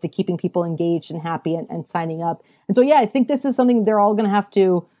technology is to keeping people engaged and happy and signing up. And so, yeah, I think this is something they're all going to have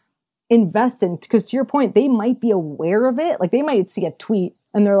to invest in, because to your point, they might be aware of it. Like, they might see a tweet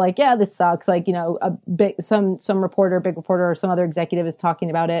and they're like, yeah, this sucks. Like, some reporter, big reporter, or some other executive is talking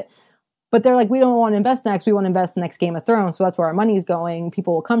about it. But they're like, we don't want to invest next. We want to invest in the next Game of Thrones. So that's where our money is going.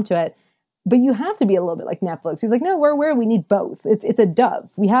 People will come to it. But you have to be a little bit like Netflix. Who's like, no, we're aware we need both. It's a dove.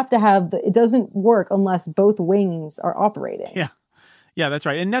 We have to have it doesn't work unless both wings are operating. Yeah, that's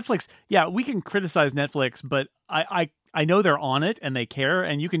right. And Netflix, we can criticize Netflix, but I know they're on it and they care,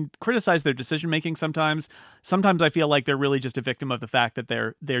 and you can criticize their decision making sometimes. Sometimes I feel like they're really just a victim of the fact that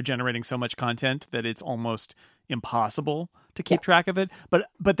they're generating so much content that it's almost impossible to keep track of it.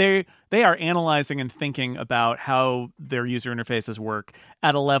 But they are analyzing and thinking about how their user interfaces work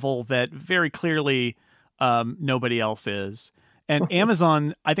at a level that very clearly nobody else is. And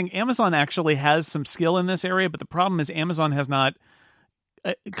Amazon, I think Amazon actually has some skill in this area, but the problem is Amazon has not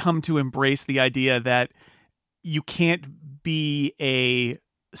come to embrace the idea that you can't be a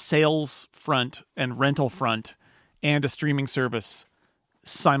sales front and rental front and a streaming service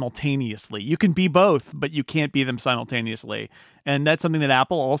simultaneously. You can be both, but you can't be them simultaneously. And that's something that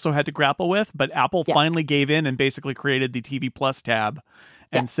Apple also had to grapple with, but Apple finally gave in and basically created the TV Plus tab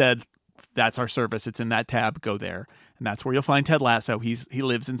and said, that's our service. It's in that tab. Go there. And that's where you'll find Ted Lasso. He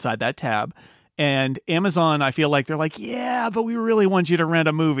lives inside that tab. And Amazon, I feel like they're like, yeah, but we really want you to rent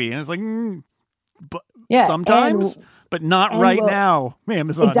a movie. And it's like, but sometimes, but not right now,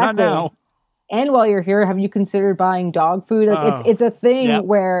 Amazon, exactly. Not now. And while you're here, have you considered buying dog food? Like, it's a thing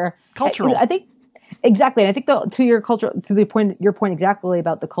where cultural. I think exactly. And I think your point exactly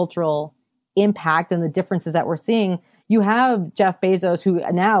about the cultural impact and the differences that we're seeing. You have Jeff Bezos, who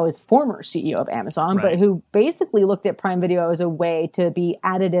now is former CEO of Amazon, but who basically looked at Prime Video as a way to be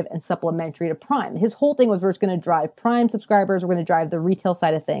additive and supplementary to Prime. His whole thing was, we're just going to drive Prime subscribers. We're going to drive the retail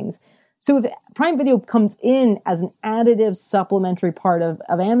side of things. So if Prime Video comes in as an additive, supplementary part of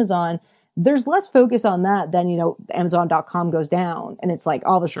Amazon, there's less focus on that than, Amazon.com goes down. And it's like,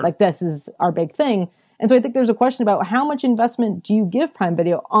 all this, like, this is our big thing. And so I think there's a question about how much investment do you give Prime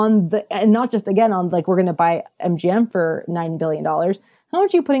Video and not just, again, on like, we're going to buy MGM for $9 billion. How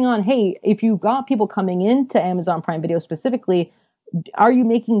much are you putting on, hey, if you've got people coming into Amazon Prime Video specifically, are you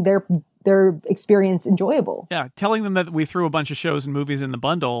making their experience enjoyable? Yeah. Telling them that we threw a bunch of shows and movies in the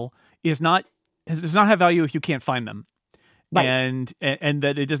bundle does not have value if you can't find them. Right. And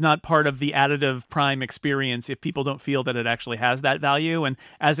that it is not part of the additive Prime experience if people don't feel that it actually has that value. And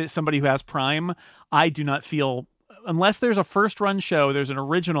as somebody who has Prime, I do not feel, unless there's a first run show, there's an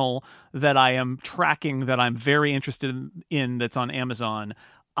original that I am tracking that I'm very interested in that's on Amazon,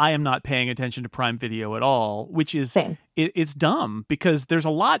 I am not paying attention to Prime Video at all, which is it's dumb because there's a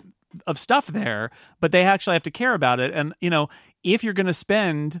lot of stuff there, but they actually have to care about it. And if you're going to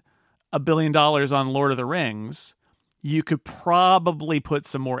spend $1 billion on Lord of the Rings, you could probably put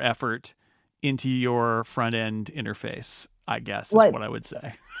some more effort into your front end interface, I guess, is what I would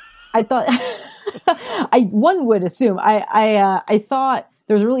say. I thought one would assume. I thought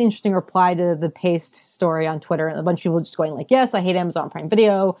there was a really interesting reply to the Paste story on Twitter, and a bunch of people just going like, "Yes, I hate Amazon Prime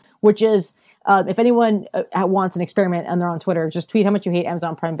Video," which is if anyone wants an experiment and they're on Twitter, just tweet how much you hate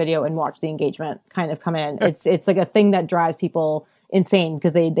Amazon Prime Video and watch the engagement kind of come in. It's like a thing that drives people insane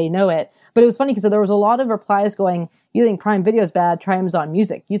because they know it. But it was funny because there was a lot of replies going, you think Prime Video is bad, try Amazon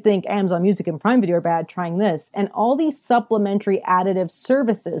Music. You think Amazon Music and Prime Video are bad, trying this. And all these supplementary additive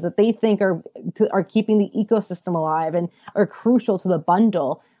services that they think are keeping the ecosystem alive and are crucial to the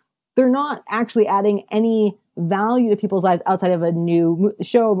bundle, they're not actually adding any value to people's lives outside of a new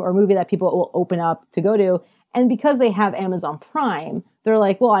show or movie that people will open up to go to. And because they have Amazon Prime, they're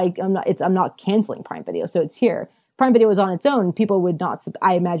like, well, I'm not canceling Prime Video, so it's here. Prime Video is on its own. People would not,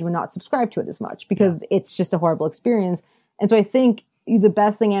 I imagine, would not subscribe to it as much because it's just a horrible experience. And so I think the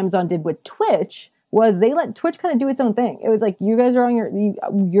best thing Amazon did with Twitch was they let Twitch kind of do its own thing. It was like, you guys are on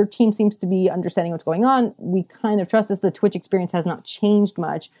your team seems to be understanding what's going on. We kind of trust this. The Twitch experience has not changed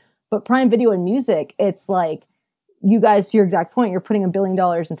much. But Prime Video and music, it's like, you guys, to your exact point, you're putting $1 billion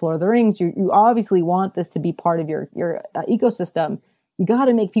into Lord of the Rings. You obviously want this to be part of your ecosystem. You got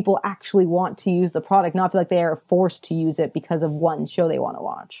to make people actually want to use the product, not feel like they are forced to use it because of one show they want to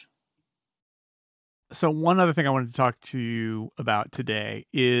watch. So one other thing I wanted to talk to you about today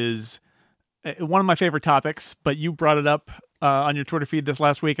is one of my favorite topics, but you brought it up on your Twitter feed this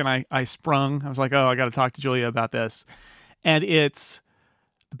last week, and I sprung. I was like, oh, I got to talk to Julia about this. And it's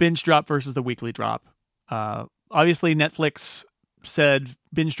the binge drop versus the weekly drop. Obviously, Netflix said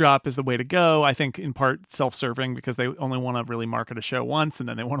binge drop is the way to go. I think in part self-serving because they only want to really market a show once and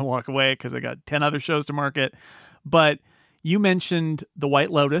then they want to walk away because they got 10 other shows to market. But you mentioned The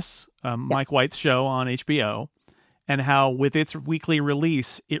White Lotus, Mike White's show on HBO, and how with its weekly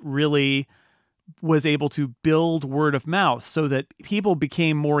release, it really was able to build word of mouth so that people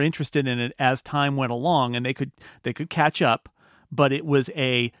became more interested in it as time went along, and they could catch up. But it was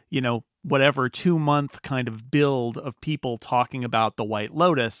a, 2-month kind of build of people talking about The White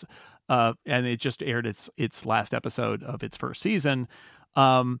Lotus. And it just aired its last episode of its first season.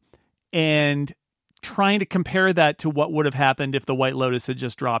 And trying to compare that to what would have happened if The White Lotus had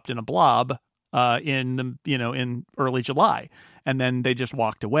just dropped in a blob in early July, and then they just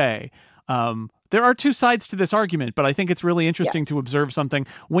walked away. There are two sides to this argument, but I think it's really interesting to observe something.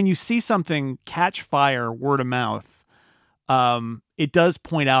 When you see something catch fire word of mouth, it does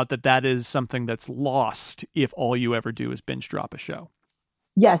point out that is something that's lost if all you ever do is binge drop a show.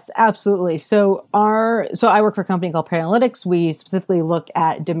 Yes, absolutely. So I work for a company called Paralytics. We specifically look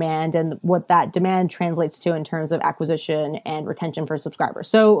at demand and what that demand translates to in terms of acquisition and retention for subscribers.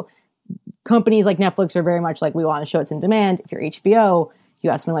 So companies like Netflix are very much like, we want to show it's in demand. If you're HBO, you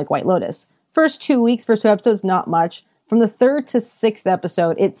have something like White Lotus. First 2 episodes, not much. From the 3rd to 6th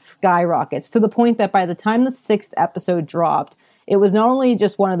episode, it skyrockets to the point that by the time the 6th episode dropped, it was not only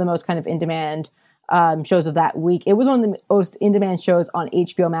just one of the most kind of in-demand shows of that week, it was one of the most in-demand shows on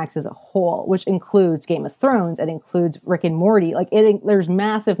HBO Max as a whole, which includes Game of Thrones, it includes Rick and Morty. There's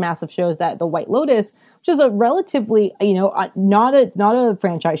massive, massive shows that The White Lotus, which is a relatively, not a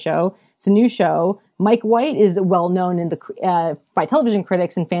franchise show, it's a new show. Mike White is well known by television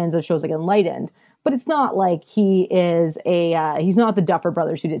critics and fans of shows like Enlightened. But it's not like he is he's not the Duffer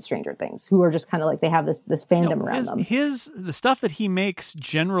Brothers who did Stranger Things, who are just kind of like, they have this fandom around them. The stuff that he makes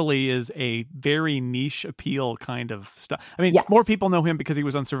generally is a very niche appeal kind of stuff. I mean, more people know him because he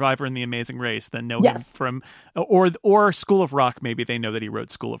was on Survivor and The Amazing Race than know him from, or School of Rock. Maybe they know that he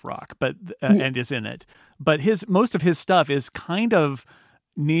wrote School of Rock, but and is in it. But most of his stuff is kind of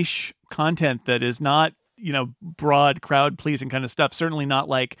niche content that is not, broad crowd pleasing kind of stuff. Certainly not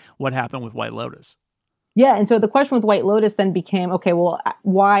like what happened with White Lotus. Yeah. And so the question with White Lotus then became, okay, well,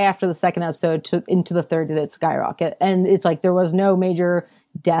 why after the 2nd episode into the 3rd did it skyrocket? And it's like, there was no major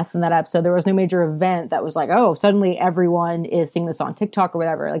death in that episode. There was no major event that was like, oh, suddenly everyone is seeing this on TikTok or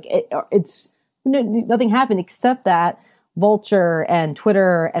whatever. Like nothing happened except that Vulture and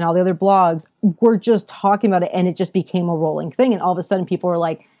Twitter and all the other blogs were just talking about it, and it just became a rolling thing. And all of a sudden people were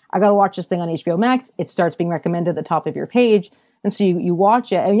like, I got to watch this thing on HBO Max. It starts being recommended at the top of your page. And so you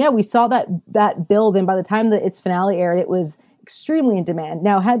watch it. And we saw that build. And by the time that its finale aired, it was extremely in demand.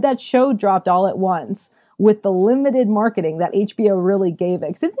 Now, had that show dropped all at once with the limited marketing that HBO really gave it,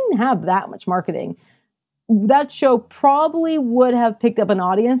 because it didn't have that much marketing, that show probably would have picked up an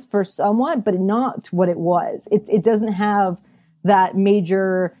audience for somewhat, but not what it was. It doesn't have that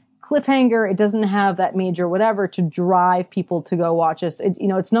major cliffhanger. It doesn't have that major whatever to drive people to go watch this.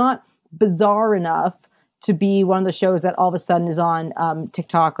 It's not bizarre enough to be one of the shows that all of a sudden is on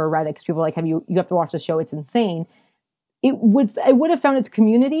TikTok or Reddit because people are like, you have to watch the show. It's insane. It would have found its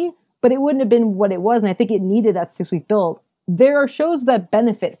community, but it wouldn't have been what it was. And I think it needed that 6-week build. There are shows that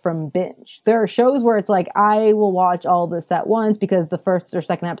benefit from binge. There are shows where it's like, I will watch all this at once because the first or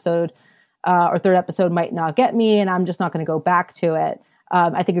second episode or third episode might not get me, and I'm just not going to go back to it.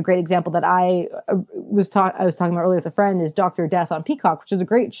 I think a great example that I was talking about earlier with a friend is Dr. Death on Peacock, which is a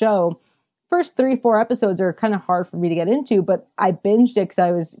great show. First 3-4 episodes are kind of hard for me to get into, but I binged it because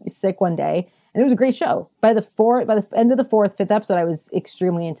I was sick one day, and it was a great show. By the end of the 4th, 5th episode, I was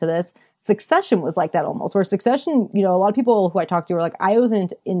extremely into this. Succession was like that almost, where Succession, a lot of people who I talked to were like, I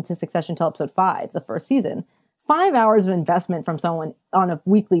wasn't into Succession until episode 5, the first season. 5 hours of investment from someone on a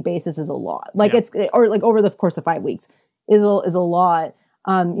weekly basis is a lot. Or over the course of 5 weeks is a lot.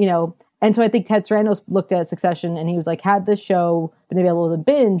 And so I think Ted Sarandos looked at Succession and he was like, had this show been able to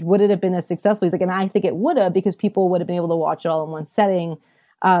binge, would it have been as successful? He's like, and I think it would have, because people would have been able to watch it all in one setting.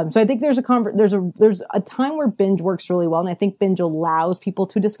 So I think there's a time where binge works really well. And I think binge allows people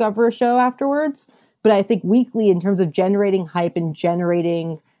to discover a show afterwards. But I think weekly, in terms of generating hype and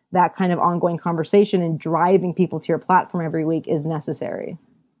generating that kind of ongoing conversation and driving people to your platform every week, is necessary.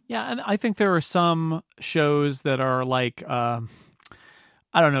 Yeah. And I think there are some shows that are like, I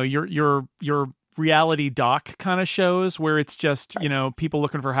don't know, your reality doc kind of shows where it's just, people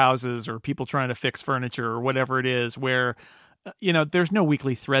looking for houses or people trying to fix furniture or whatever it is, where, there's no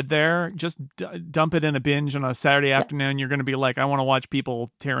weekly thread there. Just dump it in a binge on a Saturday afternoon. You're going to be like, I want to watch people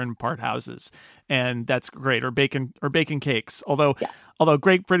tearing apart houses. And that's great. Or baking cakes. Although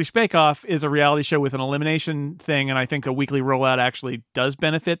Great British Bake Off is a reality show with an elimination thing. And I think a weekly rollout actually does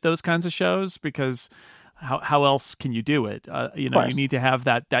benefit those kinds of shows, because how else can you do it? You need to have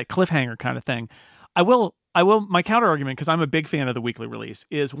that cliffhanger kind of thing. I will, my counter argument, because I'm a big fan of the weekly release,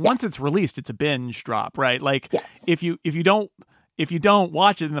 is once it's released, it's a binge drop, right? Like if you don't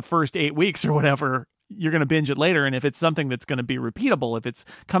watch it in the first 8 weeks or whatever, you're going to binge it later. And if it's something that's going to be repeatable, if it's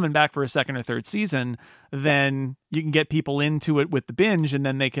coming back for a second or third season, then you can get people into it with the binge, and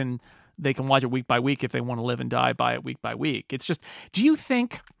then they can watch it week by week if they want to live and die by it week by week. It's just, do you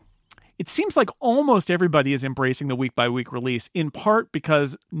think... It seems like almost everybody is embracing the week-by-week release, in part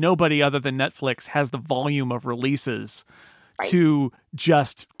because nobody other than Netflix has the volume of releases to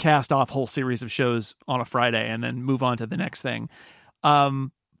just cast off whole series of shows on a Friday and then move on to the next thing.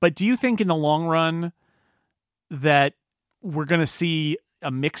 But do you think in the long run that we're going to see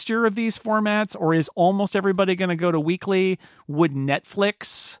a mixture of these formats, or is almost everybody going to go to weekly? Would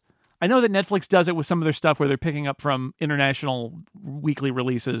Netflix... I know that Netflix does it with some of their stuff where they're picking up from international weekly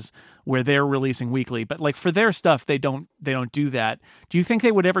releases where they're releasing weekly, but like for their stuff, they don't do that. Do you think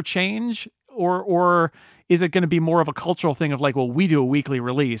they would ever change, or is it going to be more of a cultural thing of like, well, we do a weekly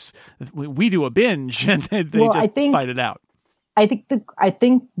release, we do a binge, and they fight it out? I think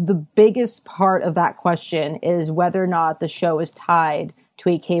the biggest part of that question is whether or not the show is tied to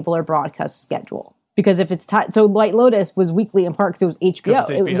a cable or broadcast schedule. Because if it's tied, so White Lotus was weekly in part because it was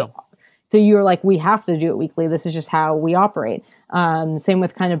HBO. So you're like, we have to do it weekly. This is just how we operate. Same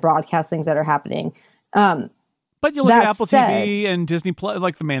with kind of broadcast things that are happening. But you look at Apple TV and Disney Plus,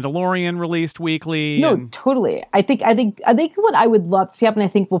 like The Mandalorian released weekly. No, totally. I think what I would love to see happen, I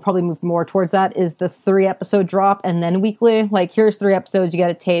think we'll probably move more towards that, is the 3-episode drop and then weekly. Like, here's 3 episodes, you get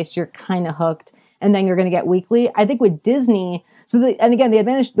a taste, you're kind of hooked, and then you're going to get weekly. I think with Disney, the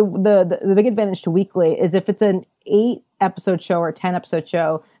advantage, the big advantage to weekly is if it's an 8-episode show or a 10-episode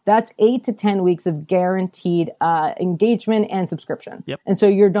show, that's 8 to 10 weeks of guaranteed engagement and subscription. Yep. And so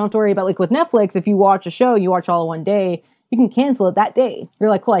you don't have to worry about, like with Netflix, if you watch a show, you watch all in one day, you can cancel it that day. You're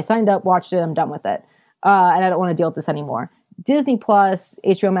like, cool, I signed up, watched it, I'm done with it. And I don't want to deal with this anymore. Disney Plus,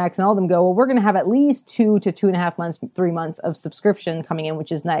 HBO Max, and all of them go, well, we're going to have at least 2 to 2.5 months, 3 months of subscription coming in,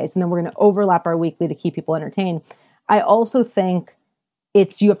 which is nice. And then we're going to overlap our weekly to keep people entertained. I also think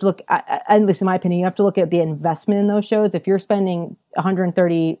you have to look at, at least in my opinion, you have to look at the investment in those shows. If you're spending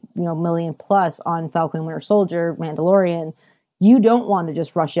 130 million plus on Falcon and Winter Soldier, Mandalorian, you don't want to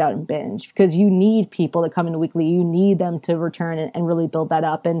just rush out and binge, because you need people that come into weekly. You need them to return and really build that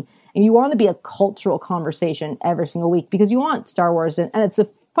up. And you want to be a cultural conversation every single week, because you want Star Wars, and it's a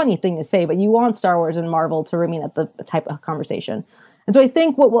funny thing to say, but you want Star Wars and Marvel to remain at the type of conversation. And so I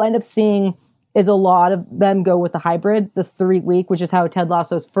think what we'll end up seeing is a lot of them go with the hybrid, the 3-week, which is how Ted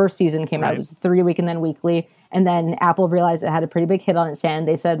Lasso's first season came out. It was 3-week and then weekly. And then Apple realized it had a pretty big hit on its hand.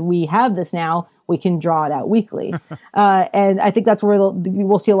 They said, we have this now, we can draw it out weekly. And I think that's where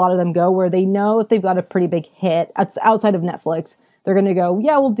we'll see a lot of them go, where they know if they've got a pretty big hit outside of Netflix, they're going to go,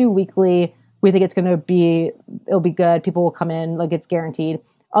 yeah, we'll do weekly. We think it'll be good. People will come in, like it's guaranteed.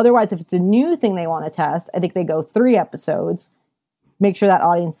 Otherwise, if it's a new thing they want to test, I think they go 3 episodes, make sure that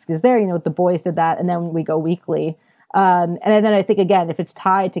audience is there. The Boys did that, and then we go weekly. And then I think, again, if it's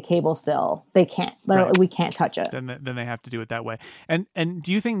tied to cable still, they can't. Right. We can't touch it. Then they have to do it that way. And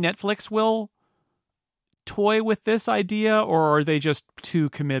do you think Netflix will toy with this idea, or are they just too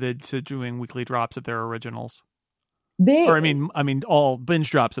committed to doing weekly drops of their originals? I mean, all binge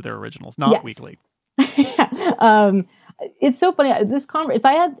drops of their originals, not weekly. It's so funny.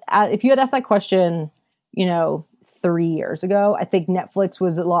 If you had asked that question, 3 years ago, I think Netflix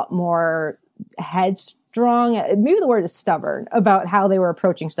was a lot more headstrong. Maybe the word is stubborn about how they were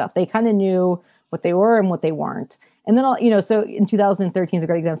approaching stuff. They kind of knew what they were and what they weren't. And then, so in 2013 is a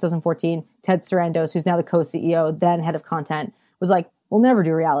great example. 2014, Ted Sarandos, who's now the co-CEO, then head of content, was like, we'll never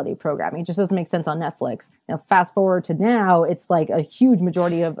do reality programming. It just doesn't make sense on Netflix. Now, fast forward to now, it's like a huge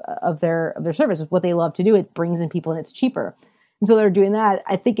majority of their service is what they love to do. It brings in people and it's cheaper. And so they're doing that.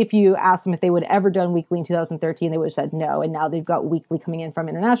 I think if you asked them if they would ever done weekly in 2013, they would have said no. And now they've got weekly coming in from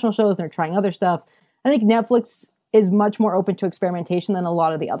international shows and they're trying other stuff. I think Netflix is much more open to experimentation than a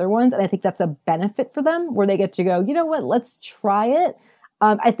lot of the other ones. And I think that's a benefit for them where they get to go, you know what, let's try it.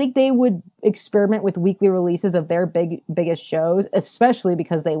 I think they would experiment with weekly releases of their biggest shows, especially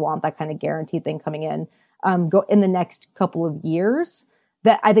because they want that kind of guaranteed thing coming in, go in the next couple of years.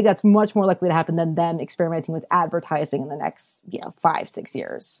 That I think that's much more likely to happen than them experimenting with advertising in the next 5-6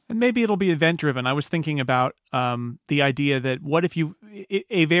 years. And maybe it'll be event driven. I was thinking about the idea that what if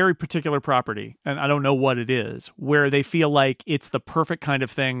a very particular property, and I don't know what it is, where they feel like it's the perfect kind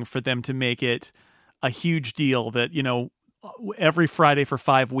of thing for them to make it a huge deal that, every Friday for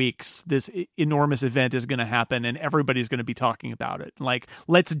 5 weeks, this enormous event is going to happen and everybody's going to be talking about it. Like,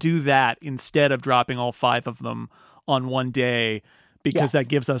 let's do that instead of dropping all 5 of them on one day, because that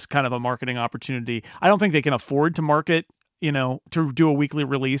gives us kind of a marketing opportunity. I don't think they can afford to market, to do a weekly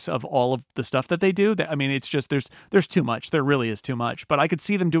release of all of the stuff that they do. I mean, it's just, there's too much. There really is too much. But I could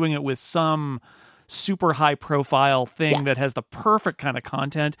see them doing it with some super high profile thing that has the perfect kind of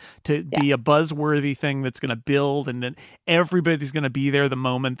content to be a buzzworthy thing that's going to build, and then everybody's going to be there the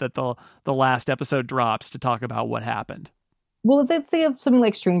moment that the last episode drops to talk about what happened. Well, let's say of something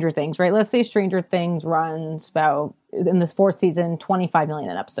like Stranger Things, right? Let's say Stranger Things runs about, in this 4th season, $25 million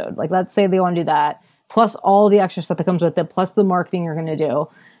an episode. Like, let's say they want to do that, plus all the extra stuff that comes with it, plus the marketing you're going to do.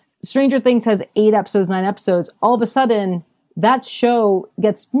 Stranger Things has 8 episodes, 9 episodes. All of a sudden, that show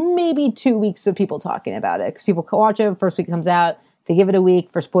gets maybe 2 weeks of people talking about it, because people watch it, first week it comes out, they give it a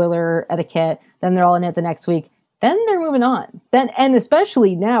week for spoiler etiquette, then they're all in it the next week. Then they're moving on. And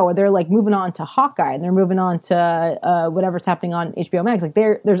especially now, where they're like moving on to Hawkeye and they're moving on to whatever's happening on HBO Max. Like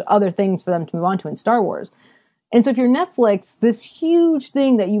there's other things for them to move on to in Star Wars. And so if you're Netflix, this huge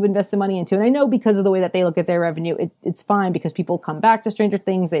thing that you've invested money into, and I know because of the way that they look at their revenue, it's fine because people come back to Stranger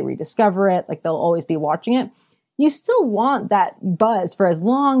Things, they rediscover it, like they'll always be watching it. You still want that buzz for as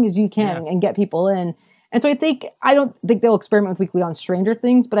long as you can and get people in. And so I don't think they'll experiment with weekly on Stranger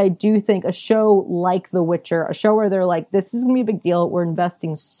Things, but I do think a show like The Witcher, a show where they're like, this is going to be a big deal. We're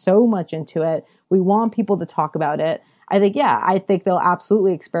investing so much into it. We want people to talk about it. I think they'll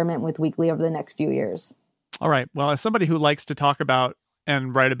absolutely experiment with weekly over the next few years. All right. Well, as somebody who likes to talk about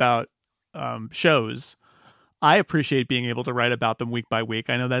and write about shows, I appreciate being able to write about them week by week.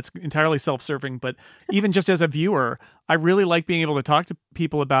 I know that's entirely self-serving, but even just as a viewer, I really like being able to talk to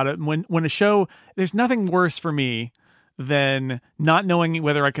people about it. When a show, there's nothing worse for me than not knowing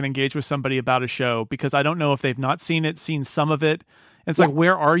whether I can engage with somebody about a show because I don't know if they've not seen it, seen some of it. It's like,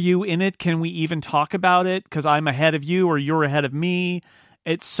 where are you in it? Can we even talk about it? Because I'm ahead of you or you're ahead of me.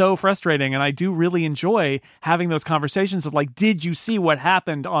 It's so frustrating, and I do really enjoy having those conversations of like, did you see what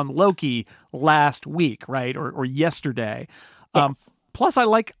happened on Loki last week, right, or yesterday? Yes. Plus, I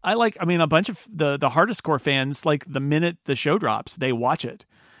mean, a bunch of the hardest core fans, like the minute the show drops, they watch it.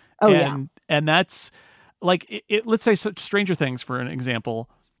 And that's like, let's say Stranger Things, for an example.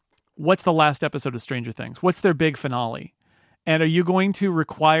 What's the last episode of Stranger Things? What's their big finale? And are you going to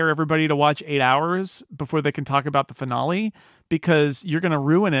require everybody to watch 8 hours before they can talk about the finale? Because you're going to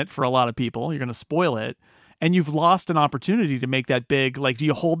ruin it for a lot of people. You're going to spoil it. And you've lost an opportunity to make that big. Like, do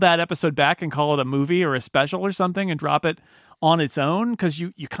you hold that episode back and call it a movie or a special or something and drop it on its own? Because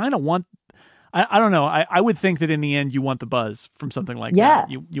you kind of want... I don't know. I would think that in the end, you want the buzz from something like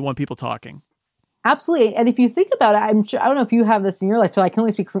that. You want people talking. Absolutely. And if you think about it, I don't know if you have this in your life, so I can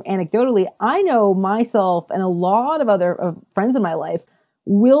only speak from anecdotally. I know myself and a lot of other friends in my life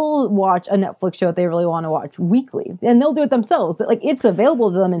will watch a Netflix show that they really want to watch weekly. And they'll do it themselves. Like, it's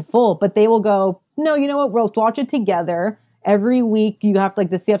available to them in full, but they will go, no, you know what? We'll watch it together. Every week you have to,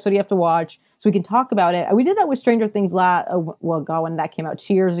 like, this is the episode you have to watch so we can talk about it. And we did that with Stranger Things when that came out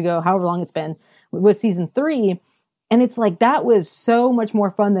 2 years ago, however long it's been, with season 3. And it's like, that was so much more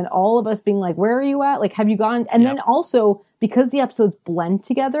fun than all of us being like, where are you at? Like, have you gone? And then also, because the episodes blend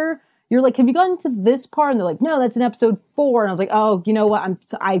together, you're like, have you gotten to this part? And they're like, no, that's in episode 4. And I was like, oh, you know what?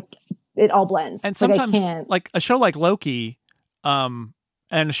 It all blends. And sometimes, like a show like Loki, and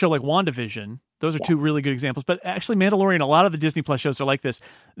a show like WandaVision, those are two really good examples. But actually, Mandalorian, a lot of the Disney Plus shows are like this.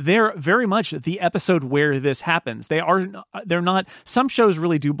 They're very much the episode where this happens. They're not. Some shows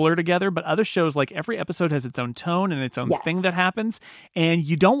really do blur together, but other shows, like every episode has its own tone and its own thing that happens, and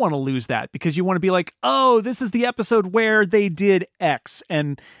you don't want to lose that because you want to be like, oh, this is the episode where they did X,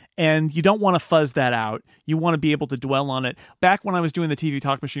 and you don't want to fuzz that out. You want to be able to dwell on it. Back when I was doing the TV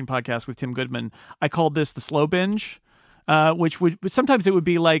Talk Machine podcast with Tim Goodman, I called this the slow binge, which would sometimes it would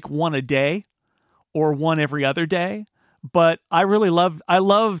be like one a day or one every other day. But I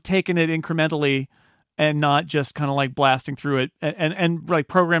love taking it incrementally and not just kind of like blasting through it and like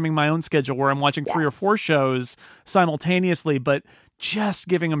programming my own schedule where I'm watching 3 or 4 shows simultaneously, but just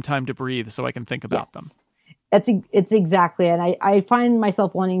giving them time to breathe so I can think about them. It's exactly. And I find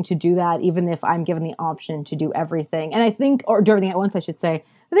myself wanting to do that even if I'm given the option to do everything. And I think, or do everything at once, I should say.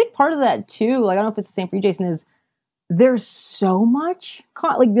 I think part of that too, like, I don't know if it's the same for you, Jason, is there's so much,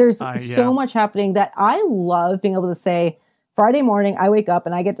 so much happening that I love being able to say, Friday morning, I wake up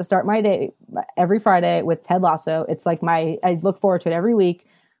and I get to start my day every Friday with Ted Lasso. It's like I look forward to it every week.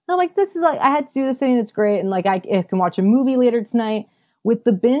 And I'm like, this is like, I had to do this thing that's great. And like, I can watch a movie later tonight. With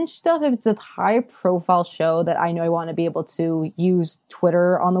the binge stuff, if it's a high profile show that I know I want to be able to use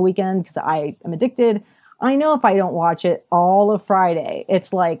Twitter on the weekend because I am addicted, I know if I don't watch it all of Friday,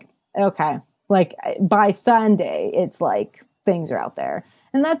 it's like, okay, like by Sunday, it's like things are out there.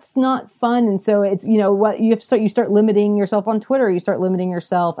 And that's not fun. And so it's, what you start limiting yourself on Twitter, you start limiting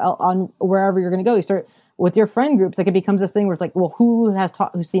yourself out on wherever you're going to go. You start with your friend groups, like it becomes this thing where it's like, well, who's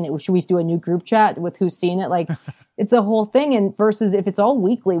seen it? Should we do a new group chat with who's seen it? Like it's a whole thing. And versus if it's all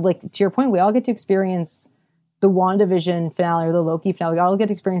weekly, like to your point, we all get to experience the WandaVision finale or the Loki finale. We all get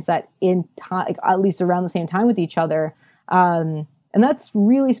to experience that in time, like, at least around the same time with each other. And that's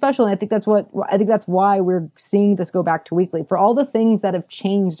really special. And I think that's why we're seeing this go back to weekly for all the things that have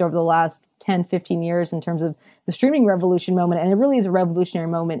changed over the last 10, 15 years in terms of the streaming revolution moment. And it really is a revolutionary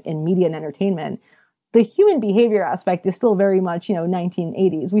moment in media and entertainment. The human behavior aspect is still very much,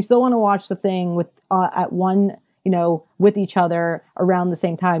 1980s. We still want to watch the thing with at one, with each other around the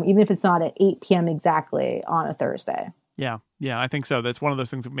same time, even if it's not at 8 p.m. exactly on a Thursday. Yeah, I think so. That's one of those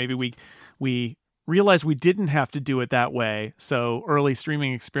things that maybe we realized we didn't have to do it that way. So early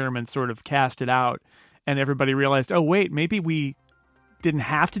streaming experiments sort of cast it out, and everybody realized, oh wait, maybe we didn't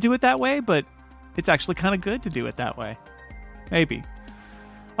have to do it that way, but it's actually kind of good to do it that way. Maybe.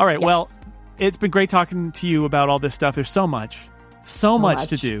 All right. Yes. Well, it's been great talking to you about all this stuff. There's so much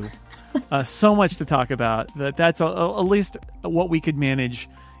to do, so much to talk about. That's at least what we could manage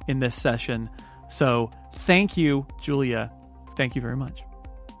in this session. So thank you, Julia. Thank you very much.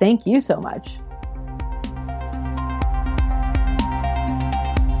 Thank you so much.